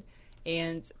into it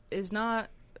and is not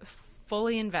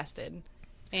fully invested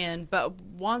but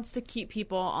wants to keep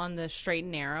people on the straight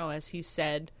and narrow, as he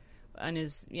said in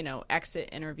his, exit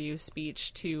interview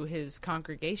speech to his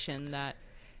congregation, that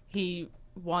he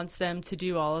wants them to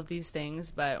do all of these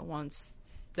things, but wants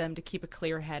them to keep a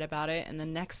clear head about it, and the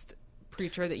next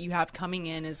preacher that you have coming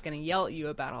in is going to yell at you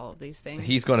about all of these things.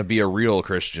 He's going to be a real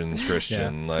Christian. Yeah,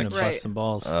 Like, gonna bust some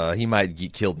balls. he might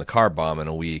get killed in a car bomb in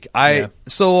a week.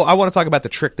 So I want to talk about the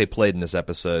trick they played in this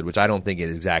episode, which I don't think it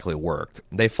exactly worked.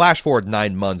 They flash forward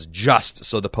 9 months just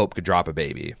so the Pope could drop a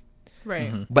baby.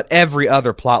 Right. But every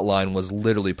other plot line was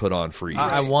literally put on freeze.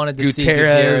 I wanted to see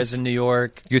Gutierrez in New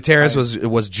York. Gutierrez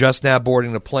was just now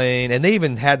boarding the plane, and they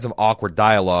even had some awkward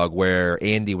dialogue where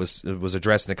Andy was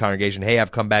addressing the congregation, "Hey,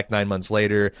 I've come back 9 months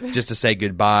later just to say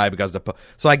goodbye because the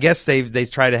so I guess they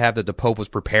tried to have that the Pope was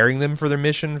preparing them for their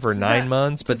mission for 9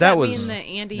 months, but does that was mean that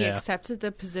Andy accepted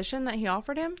the position that he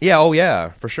offered him? yeah, oh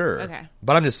yeah, for sure. Okay.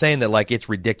 But I'm just saying that like it's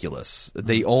ridiculous.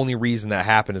 The only reason that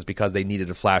happened is because they needed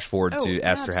to flash forward to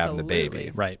Esther having the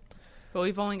baby. Right. But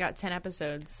we've only got 10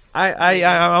 episodes. I'm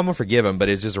gonna forgive him, but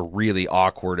it's just a really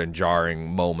awkward and jarring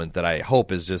moment that I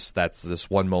hope is just that's this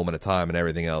one moment of time and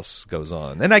everything else goes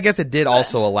on. And I guess it did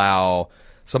also allow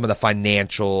some of the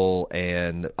financial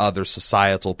and other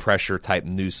societal pressure type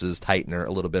nooses tighten a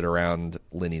little bit around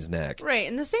Lenny's neck. Right,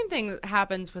 and the same thing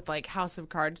happens with like House of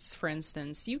Cards, for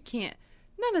instance.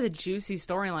 None of the juicy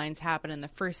storylines happen in the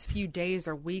first few days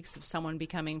or weeks of someone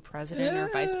becoming president or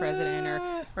vice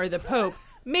president or the Pope.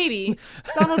 Maybe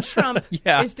Donald Trump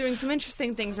is doing some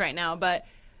interesting things right now, but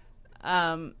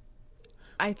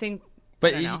I think.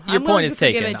 But I don't know. your I'm point is to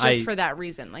forgive taken. it just for that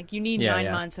reason. Like you need 9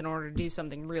 yeah. months in order to do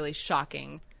something really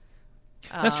shocking.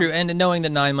 That's true. And knowing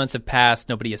that 9 months have passed,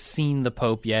 nobody has seen the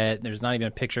Pope yet. There's not even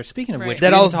a picture. Speaking of which,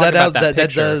 that we didn't talk about that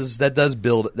picture. does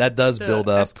build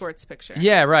up. Escort's picture.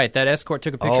 Yeah, right. That escort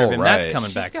took a picture of him. right. That's coming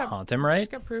She's back to got- haunt him, right? She's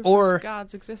got proof Or of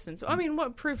God's existence. I mean,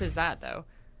 what proof is that, though?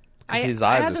 His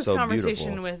I eyes had are this so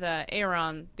conversation beautiful. with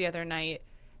Aaron the other night,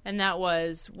 and that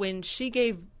was when she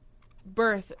gave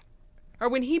birth, or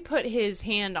when he put his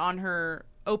hand on her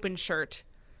open shirt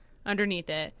underneath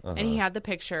it, and he had the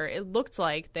picture. It looked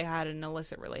like they had an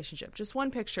illicit relationship. Just one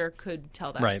picture could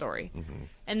tell that Right. story.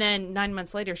 And then 9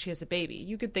 months later, she has a baby.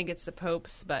 You could think it's the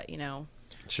Pope's, but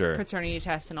Sure. paternity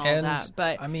test and all and of that.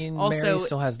 But I mean, also, Mary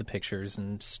still has the pictures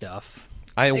and stuff.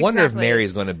 I wonder if Exactly,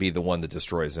 Mary's it's- going to be the one that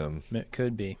destroys him, It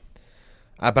could be.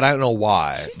 but I don't know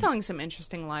why. she's telling some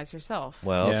interesting lies herself.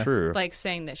 Well, Yeah. true. Like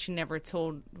saying that she never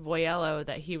told Voyello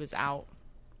that he was out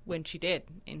when she did,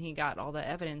 and he got all the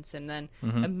evidence and then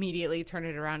immediately turned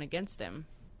it around against him.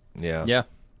 Yeah. Yeah.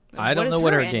 I What don't is know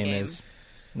what her her end game game? is.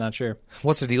 Not sure.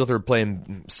 What's the deal with her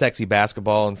playing sexy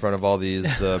basketball in front of all these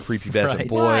prepubescent Right.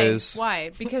 boys? Why?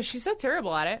 Because she's so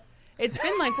terrible at it. It's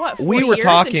been like what 40 We were years,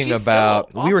 talking and she's about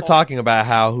still we were awful. talking about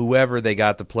how whoever they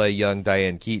got to play young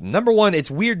Diane Keaton. Number one,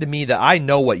 it's weird to me that I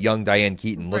know what young Diane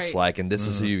Keaton looks Right. like, and this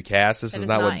is who you cast. This That is is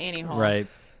not what. Annie Hall. Right.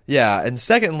 Yeah, and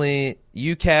secondly,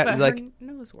 you cast But like. her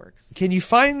nose works. Can you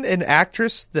find an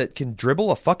actress that can dribble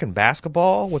a fucking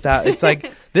basketball without? It's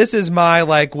like this is my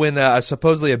like when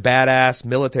supposedly a badass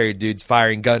military dude's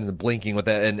firing guns and blinking with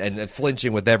that and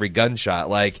flinching with every gunshot.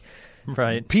 Like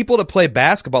Right. people to play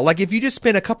basketball. Like if you just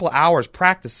spend a couple of hours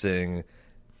practicing,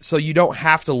 so you don't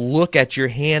have to look at your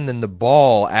hand and the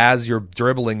ball as you're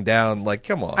dribbling down. Like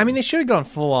come on. I mean, they should have gone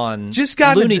full on Just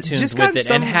got- Looney just Tunes got with it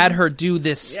some- and had her do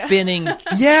this spinning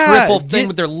Yeah, triple thing get-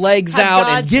 with their legs Have out and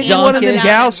God's getting hand one of them down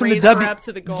gals and from the raise her W, up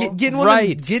to the goal. getting one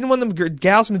Right. of them, getting one of them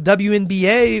gals from the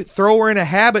WNBA, throw her in a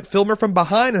habit, film her from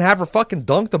behind, and have her fucking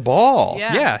dunk the ball.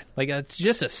 Yeah. Yeah, like it's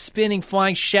just a spinning,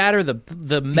 flying, shatter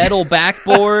the metal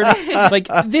backboard. Like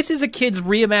this is a kid's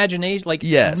reimagination, like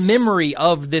Yes. memory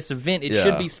of this event. It Yeah.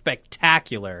 should be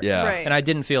spectacular. Yeah. Right. and I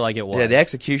didn't feel like it was. Yeah, the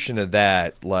execution of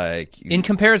that, like in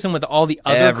comparison with all the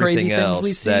other crazy everything things else,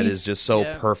 we see. that is just so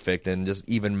Yeah. perfect and just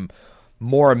even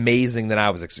more amazing than I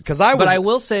was. Because I was, But I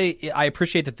will say, I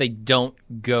appreciate that they don't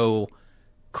go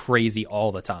crazy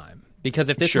all the time. Because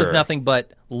if this was Sure. nothing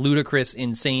but ludicrous,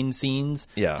 insane scenes,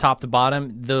 Yeah. top to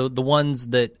bottom, the ones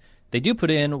that they do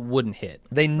put in wouldn't hit.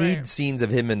 they need Right. scenes of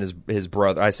him and his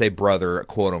brother. I say brother,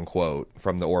 quote unquote,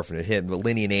 from the orphanage. Him, but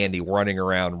Lenny and Andy running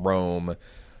around Rome.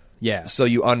 Yeah. So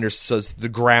so it's the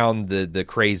ground the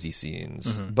crazy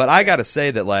scenes. Mm-hmm. But I got to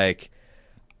say that like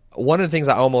one of the things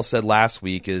I almost said last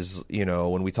week is,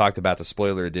 when we talked about the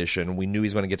spoiler edition, we knew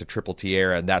he's going to get to Triple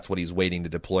Tierra, and that's what he's waiting to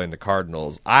deploy in the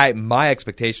Cardinals. My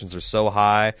expectations are so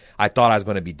high, I thought I was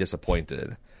going to be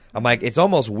disappointed. I'm like, it's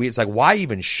almost weird. It's like, why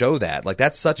even show that? Like,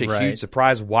 that's such a Right. huge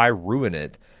surprise. Why ruin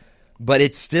it? But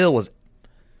it still was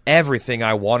everything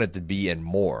I wanted to be and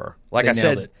more. Like They I nailed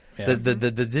said, it. Yeah.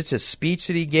 the just a speech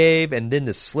that he gave, and then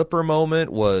the slipper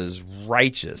moment was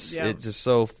righteous. Yeah. It's just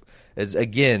so.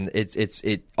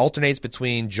 It alternates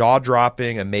between jaw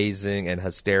dropping, amazing, and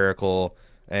hysterical,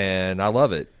 and I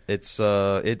love it. This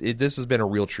has been a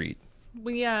real treat.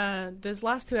 We those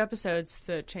last 2 episodes,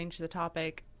 to change the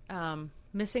topic,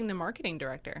 missing the marketing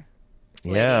director.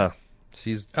 Yeah,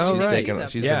 she's right. taken.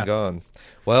 She's Yeah. been gone.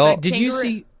 Well, Did you Kangaroo-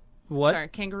 see what? Sorry,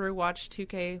 Kangaroo Watch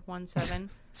 2K17.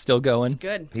 Still going? It's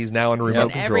good. he's now in It's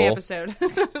remote in every control.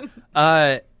 episode.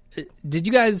 Did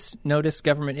you guys notice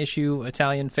government issue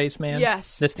Italian face man?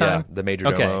 Yes. This Yeah, time? the major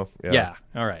Okay. domo. Yeah.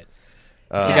 All right.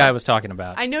 That's the Yeah. guy I was talking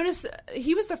about. I noticed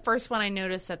he was the first one I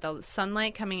noticed that the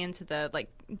sunlight coming into the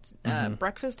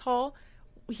breakfast hall.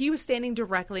 He was standing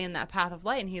directly in that path of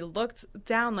light, and he looked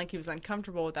down like he was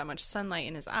uncomfortable with that much sunlight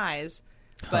in his eyes.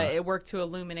 But it worked to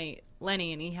illuminate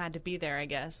Lenny, and he had to be there, I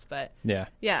guess. But yeah.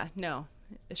 no,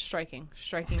 it's striking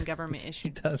government issue. He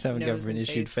does have a nose government and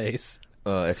issued face.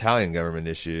 Italian government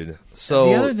issued. So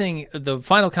The other thing, the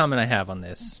final comment I have on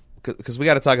this. because we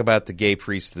got to talk about the gay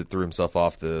priest that threw himself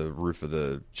off the roof of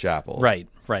the chapel. Right.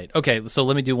 Okay, so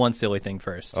let me do one silly thing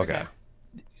first. Okay.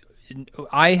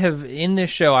 I have, in this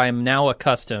show, I am now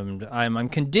accustomed, I'm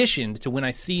conditioned to when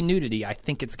I see nudity, I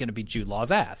think it's going to be Jude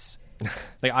Law's ass.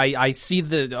 Like, I see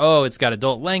it's got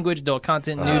adult language, adult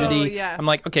content, nudity. yeah. I'm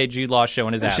like, okay, Jude Law's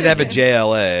showing his You ass. should have a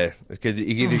JLA. It could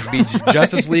either be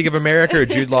Justice League of America or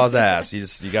Jude Law's ass.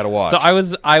 You got to watch. So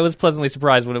I was pleasantly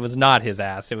surprised when it was not his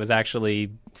ass. It was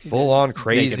actually Full on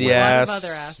crazy Naked ass women. A lot of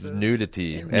other asses.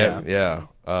 nudity. Yeah.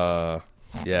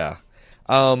 Yeah.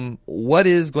 What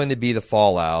is going to be the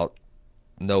fallout?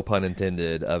 No pun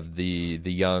intended. Of the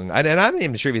young, and I'm not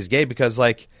even sure if he's gay because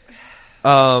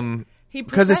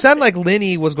because it sounded like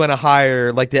Lenny was going to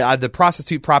hire, like the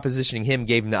prostitute propositioning him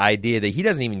gave him the idea that he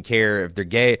doesn't even care if they're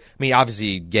gay. I mean,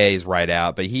 obviously gay is right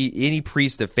out, but any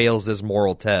priest that fails this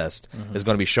moral test is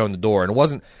going to be shown the door. And it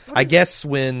wasn't, I guess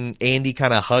when Andy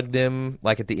kind of hugged him,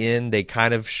 like at the end, they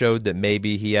kind of showed that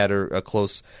maybe he had a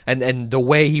close, and the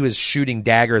way he was shooting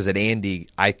daggers at Andy,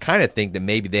 I kind of think that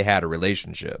maybe they had a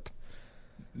relationship.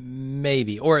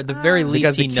 maybe, or at the very Because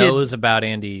least the he kid- knows about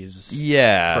Andy's.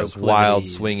 Yeah, his wild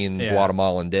proclivities. swinging Yeah.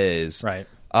 Guatemalan days. Right.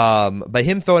 But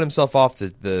him throwing himself off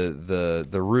the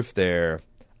roof there,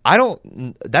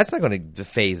 that's not going to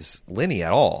phase Lenny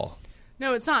at all.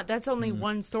 No, it's not. That's only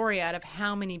one story out of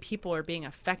how many people are being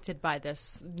affected by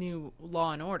this new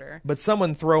Law and Order. But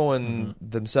someone throwing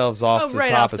themselves off the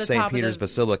right top off of the St. top of Peter's the-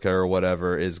 Basilica or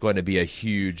whatever is going to be a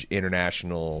huge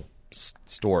international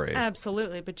story.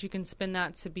 Absolutely, but you can spin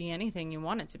that to be anything you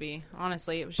want it to be.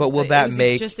 Honestly, it was. But Just will it that was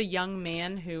make- just a young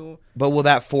man who? But will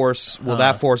that force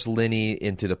Lenny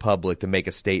into the public to make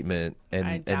a statement I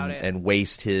and doubt it. and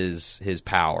waste his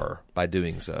power by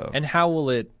doing so? And how will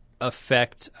it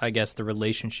affect, I guess, the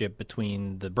relationship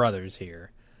between the brothers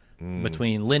here?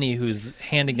 Between Lenny, who's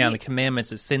handing down the commandments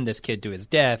that send this kid to his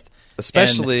death,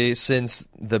 Especially since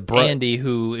the and Andy,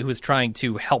 who was trying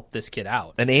to help this kid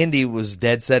out. And Andy was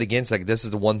dead set against, like, this is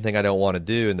the one thing I don't want to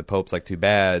do. And the Pope's like, too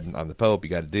bad. I'm the Pope.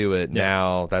 You got to do it. Yeah.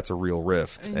 Now that's a real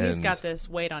rift. And he's got this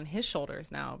weight on his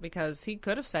shoulders now because he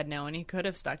could have said no and he could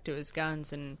have stuck to his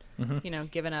guns and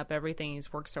given up everything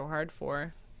he's worked so hard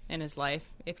for in his life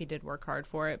if he did work hard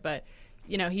for it. But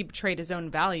he betrayed his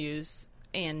own values,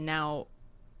 and now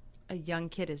a young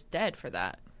kid is dead for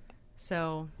that.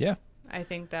 So Yeah. I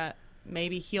think that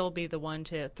maybe he'll be the one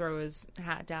to throw his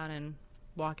hat down and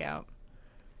walk out.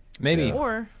 Maybe. Yeah.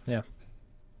 Or Yeah.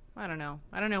 I don't know.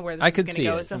 I don't know where I this is could going see to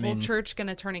go. it. Is the I whole mean- church going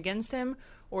to turn against him,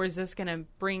 or is this going to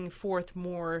bring forth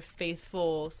more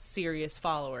faithful, serious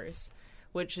followers,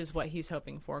 which is what he's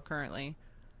hoping for currently?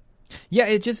 Yeah,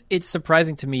 it's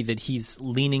surprising to me that he's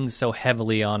leaning so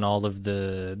heavily on all of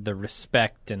the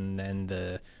respect and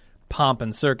the pomp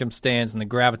and circumstance and the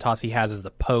gravitas he has as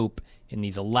the Pope in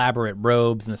these elaborate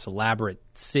robes in this elaborate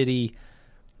city.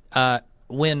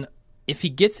 When if he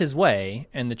gets his way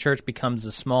and the church becomes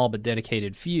a small but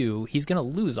dedicated few, he's going to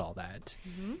lose all that.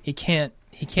 He can't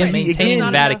maintain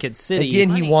Not Vatican enough- City. Again,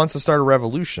 he money. wants to start a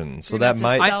revolution. So You're that gonna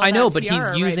have to might. sell I know, that but he's tiara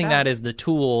right using that back. as the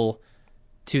tool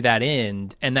to that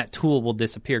end, and that tool will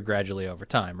disappear gradually over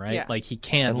time, right? Yeah. Like he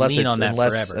can't Unless lean on that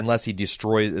forever. unless he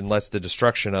destroys, unless the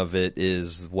destruction of it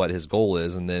is what his goal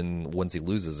is, and then once he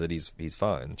loses it, he's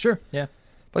fine. Sure, yeah,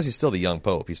 Plus, he's still the young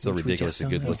Pope. He's still Which we ridiculously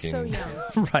just don't good know. He's so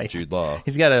looking. young. right. Jude Law.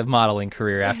 He's got a modeling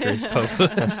career after his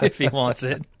popehood if he wants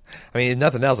it. I mean, if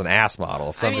nothing else, an ass model.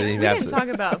 If I something mean, he we has didn't to- talk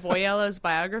about Voyella's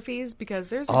biographies because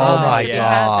there's a Oh business my to be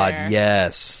had God! there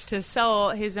Yes. to sell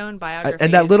his own biographies.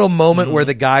 And that little moment Mm-hmm. where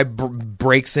the guy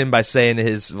breaks him by saying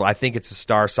I think it's a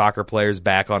star soccer player's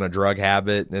back on a drug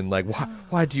habit, and like,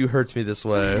 why do you hurt me this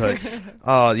way? Like,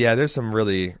 oh yeah, there's some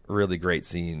really, really great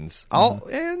scenes.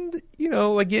 And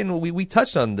again, we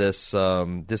touched on this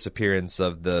disappearance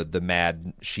of the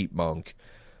mad sheep monk,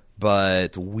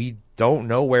 but we don't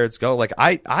know where it's going. Like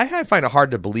I find it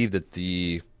hard to believe that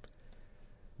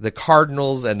the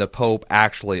Cardinals and the Pope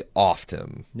actually offed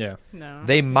him. Yeah. No.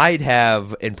 They might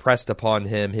have impressed upon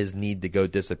him his need to go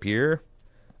disappear,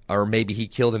 or maybe he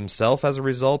killed himself as a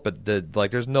result. But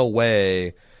there's no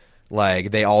way,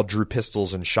 like, they all drew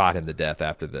pistols and shot him to death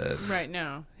after the. Right,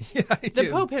 no. Yeah, I The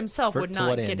do. Pope himself For- would to not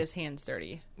what get end? his hands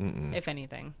dirty, if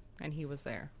anything, and he was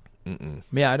there.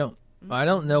 Yeah, I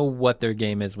don't know what their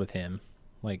game is with him.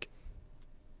 Like,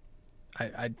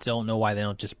 I don't know why they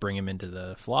don't just bring him into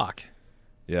the flock.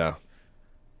 Yeah.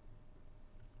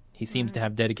 He seems to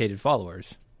have dedicated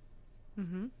followers.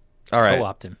 All right.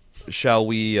 Co-opt him. Shall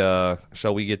we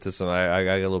get to some? I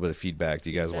got a little bit of feedback.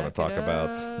 Do you guys want to talk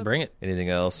about Bring it. anything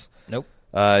else? Nope.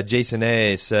 Jason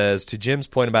A says, to Jim's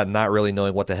point about not really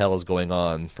knowing what the hell is going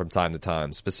on from time to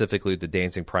time, specifically with the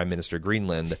dancing Prime Minister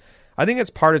Greenland, I think it's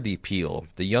part of the appeal.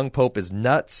 The young Pope is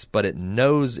nuts, but it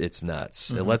knows it's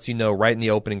nuts. It lets you know right in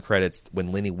the opening credits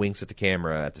when Lenny winks at the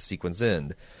camera at the sequence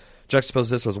end. Juxtapose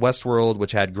this with Westworld,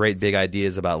 which had great big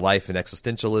ideas about life and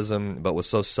existentialism, but was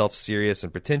so self-serious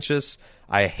and pretentious,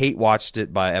 I hate-watched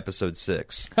it by episode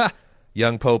 6.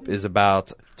 Young Pope is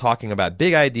about talking about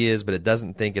big ideas, but it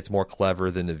doesn't think it's more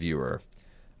clever than the viewer.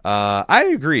 I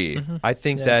agree. I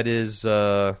think that is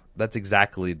that's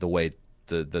exactly the way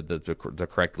the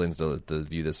correct lens to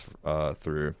view this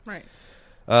through. Right.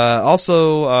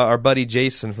 Also, our buddy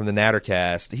Jason from the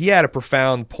Nattercast, he had a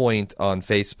profound point on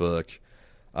Facebook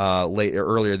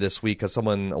earlier this week because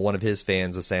one of his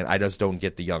fans was saying, I just don't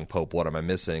get the young Pope. What am I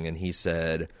missing? And he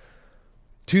said,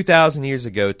 2,000 years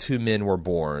ago, 2 men were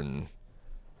born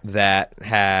that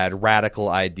had radical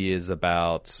ideas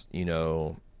about,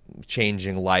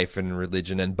 changing life and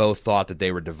religion, and both thought that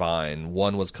they were divine.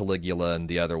 One was Caligula and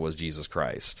the other was Jesus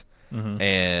Christ.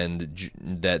 And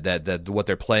that what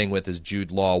they're playing with is Jude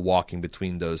Law walking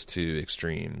between those two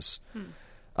extremes.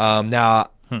 Now,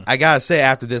 I gotta say,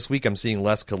 after this week, I'm seeing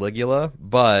less Caligula,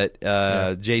 but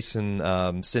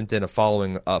Jason sent in a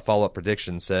follow-up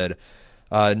prediction, said,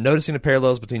 noticing the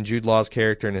parallels between Jude Law's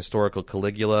character and historical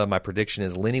Caligula, my prediction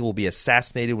is Lenny will be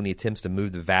assassinated when he attempts to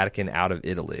move the Vatican out of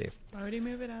Italy. Why would he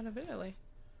move it out of Italy?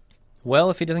 Well,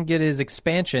 if he doesn't get his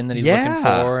expansion that he's Yeah. looking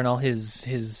for and all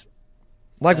his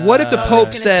Like, what if the He's Pope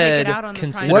gonna said? take it out on the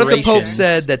Prime Consideration. What if the Pope Considerations.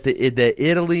 said that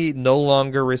Italy no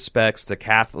longer respects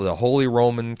the Holy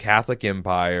Roman Catholic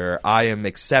Empire? I am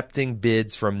accepting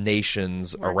bids from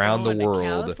nations We're around the going to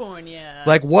world. California.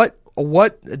 Like what?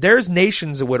 There's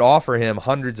nations that would offer him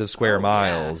hundreds of square Oh,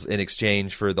 miles in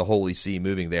exchange for the Holy See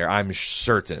moving there. I'm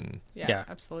certain. yeah, Yeah.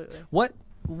 absolutely.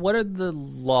 what are the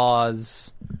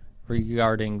laws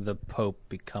regarding the Pope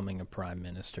becoming a prime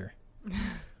minister?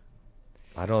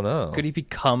 I don't know. Could he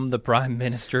become the prime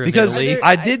minister of Because Italy? There-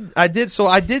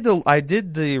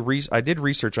 I did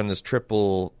research on this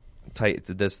triple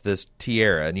this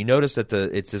tiara, and you notice that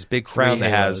it's this big crown that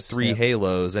has halos, 3 yep.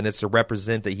 halos, and it's to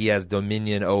represent that he has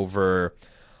dominion over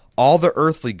all the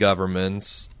earthly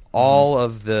governments, all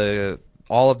of the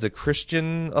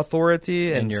Christian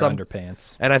authority, in and your some.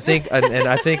 underpants. And I think, and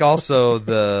I think also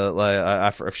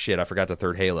I forgot the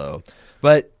third halo,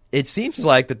 but it seems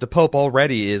like that the Pope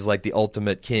already is like the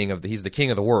ultimate king he's the king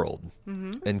of the world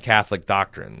in Catholic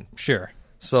doctrine. Sure.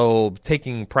 So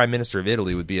taking Prime Minister of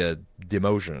Italy would be a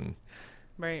demotion.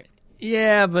 Right.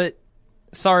 Yeah, but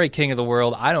sorry, King of the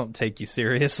World, I don't take you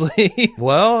seriously.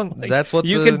 Well, that's what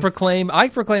you can proclaim. I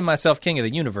proclaim myself King of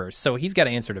the Universe, so he's got to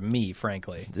answer to me,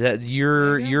 frankly.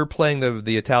 you're playing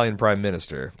the Italian Prime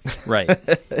Minister Right.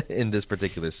 in this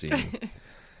particular scene.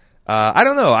 I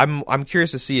don't know. I'm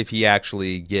curious to see if he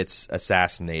actually gets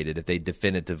assassinated, if they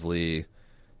definitively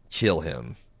kill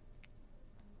him.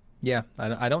 Yeah,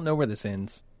 I don't know where this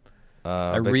ends.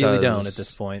 I Because really don't at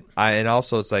this point. And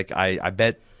also, it's like I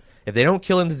bet if they don't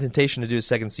kill him, the temptation to do a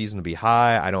second season will be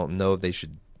high. I don't know if they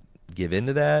should give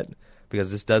into that,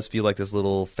 because this does feel like this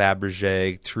little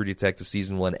Fabergé True Detective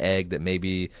season 1 egg that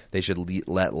maybe they should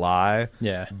let lie.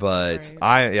 Yeah. But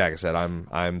Right. like I said,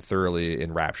 I'm thoroughly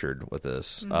enraptured with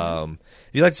this. If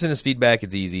you'd like to send us feedback,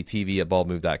 it's easy.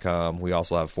 TV@baldmove.com. We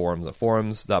also have forums at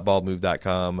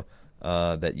forums.baldmove.com.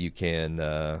 That you can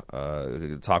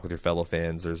talk with your fellow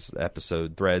fans. There's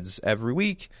episode threads every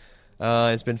week.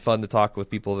 It's been fun to talk with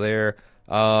people there.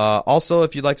 Also,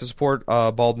 if you'd like to support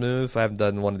Bald Move, I haven't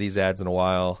done one of these ads in a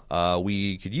while.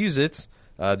 We could use it.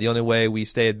 The only way we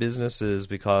stay in business is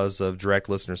because of direct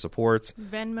listener support.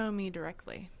 Venmo me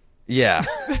directly. Yeah.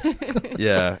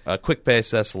 Yeah. Quick pay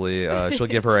Cecily. She'll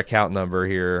give her account number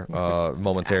here After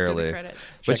momentarily. the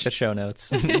credits. Check the show notes.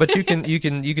 But you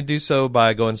can do so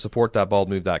by going to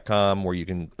support.baldmove.com, where you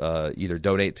can either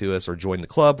donate to us or join the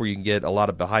club, where you can get a lot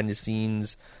of behind the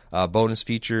scenes bonus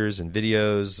features and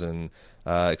videos and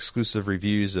exclusive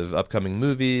reviews of upcoming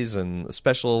movies, and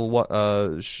special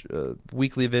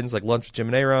weekly events like Lunch with Jim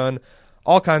and Aaron.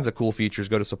 All kinds of cool features.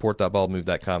 Go to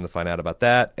support.baldmove.com to find out about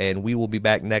that. And we will be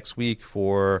back next week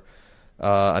for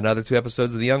another 2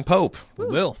 episodes of The Young Pope. We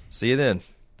will. See you then.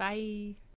 Bye.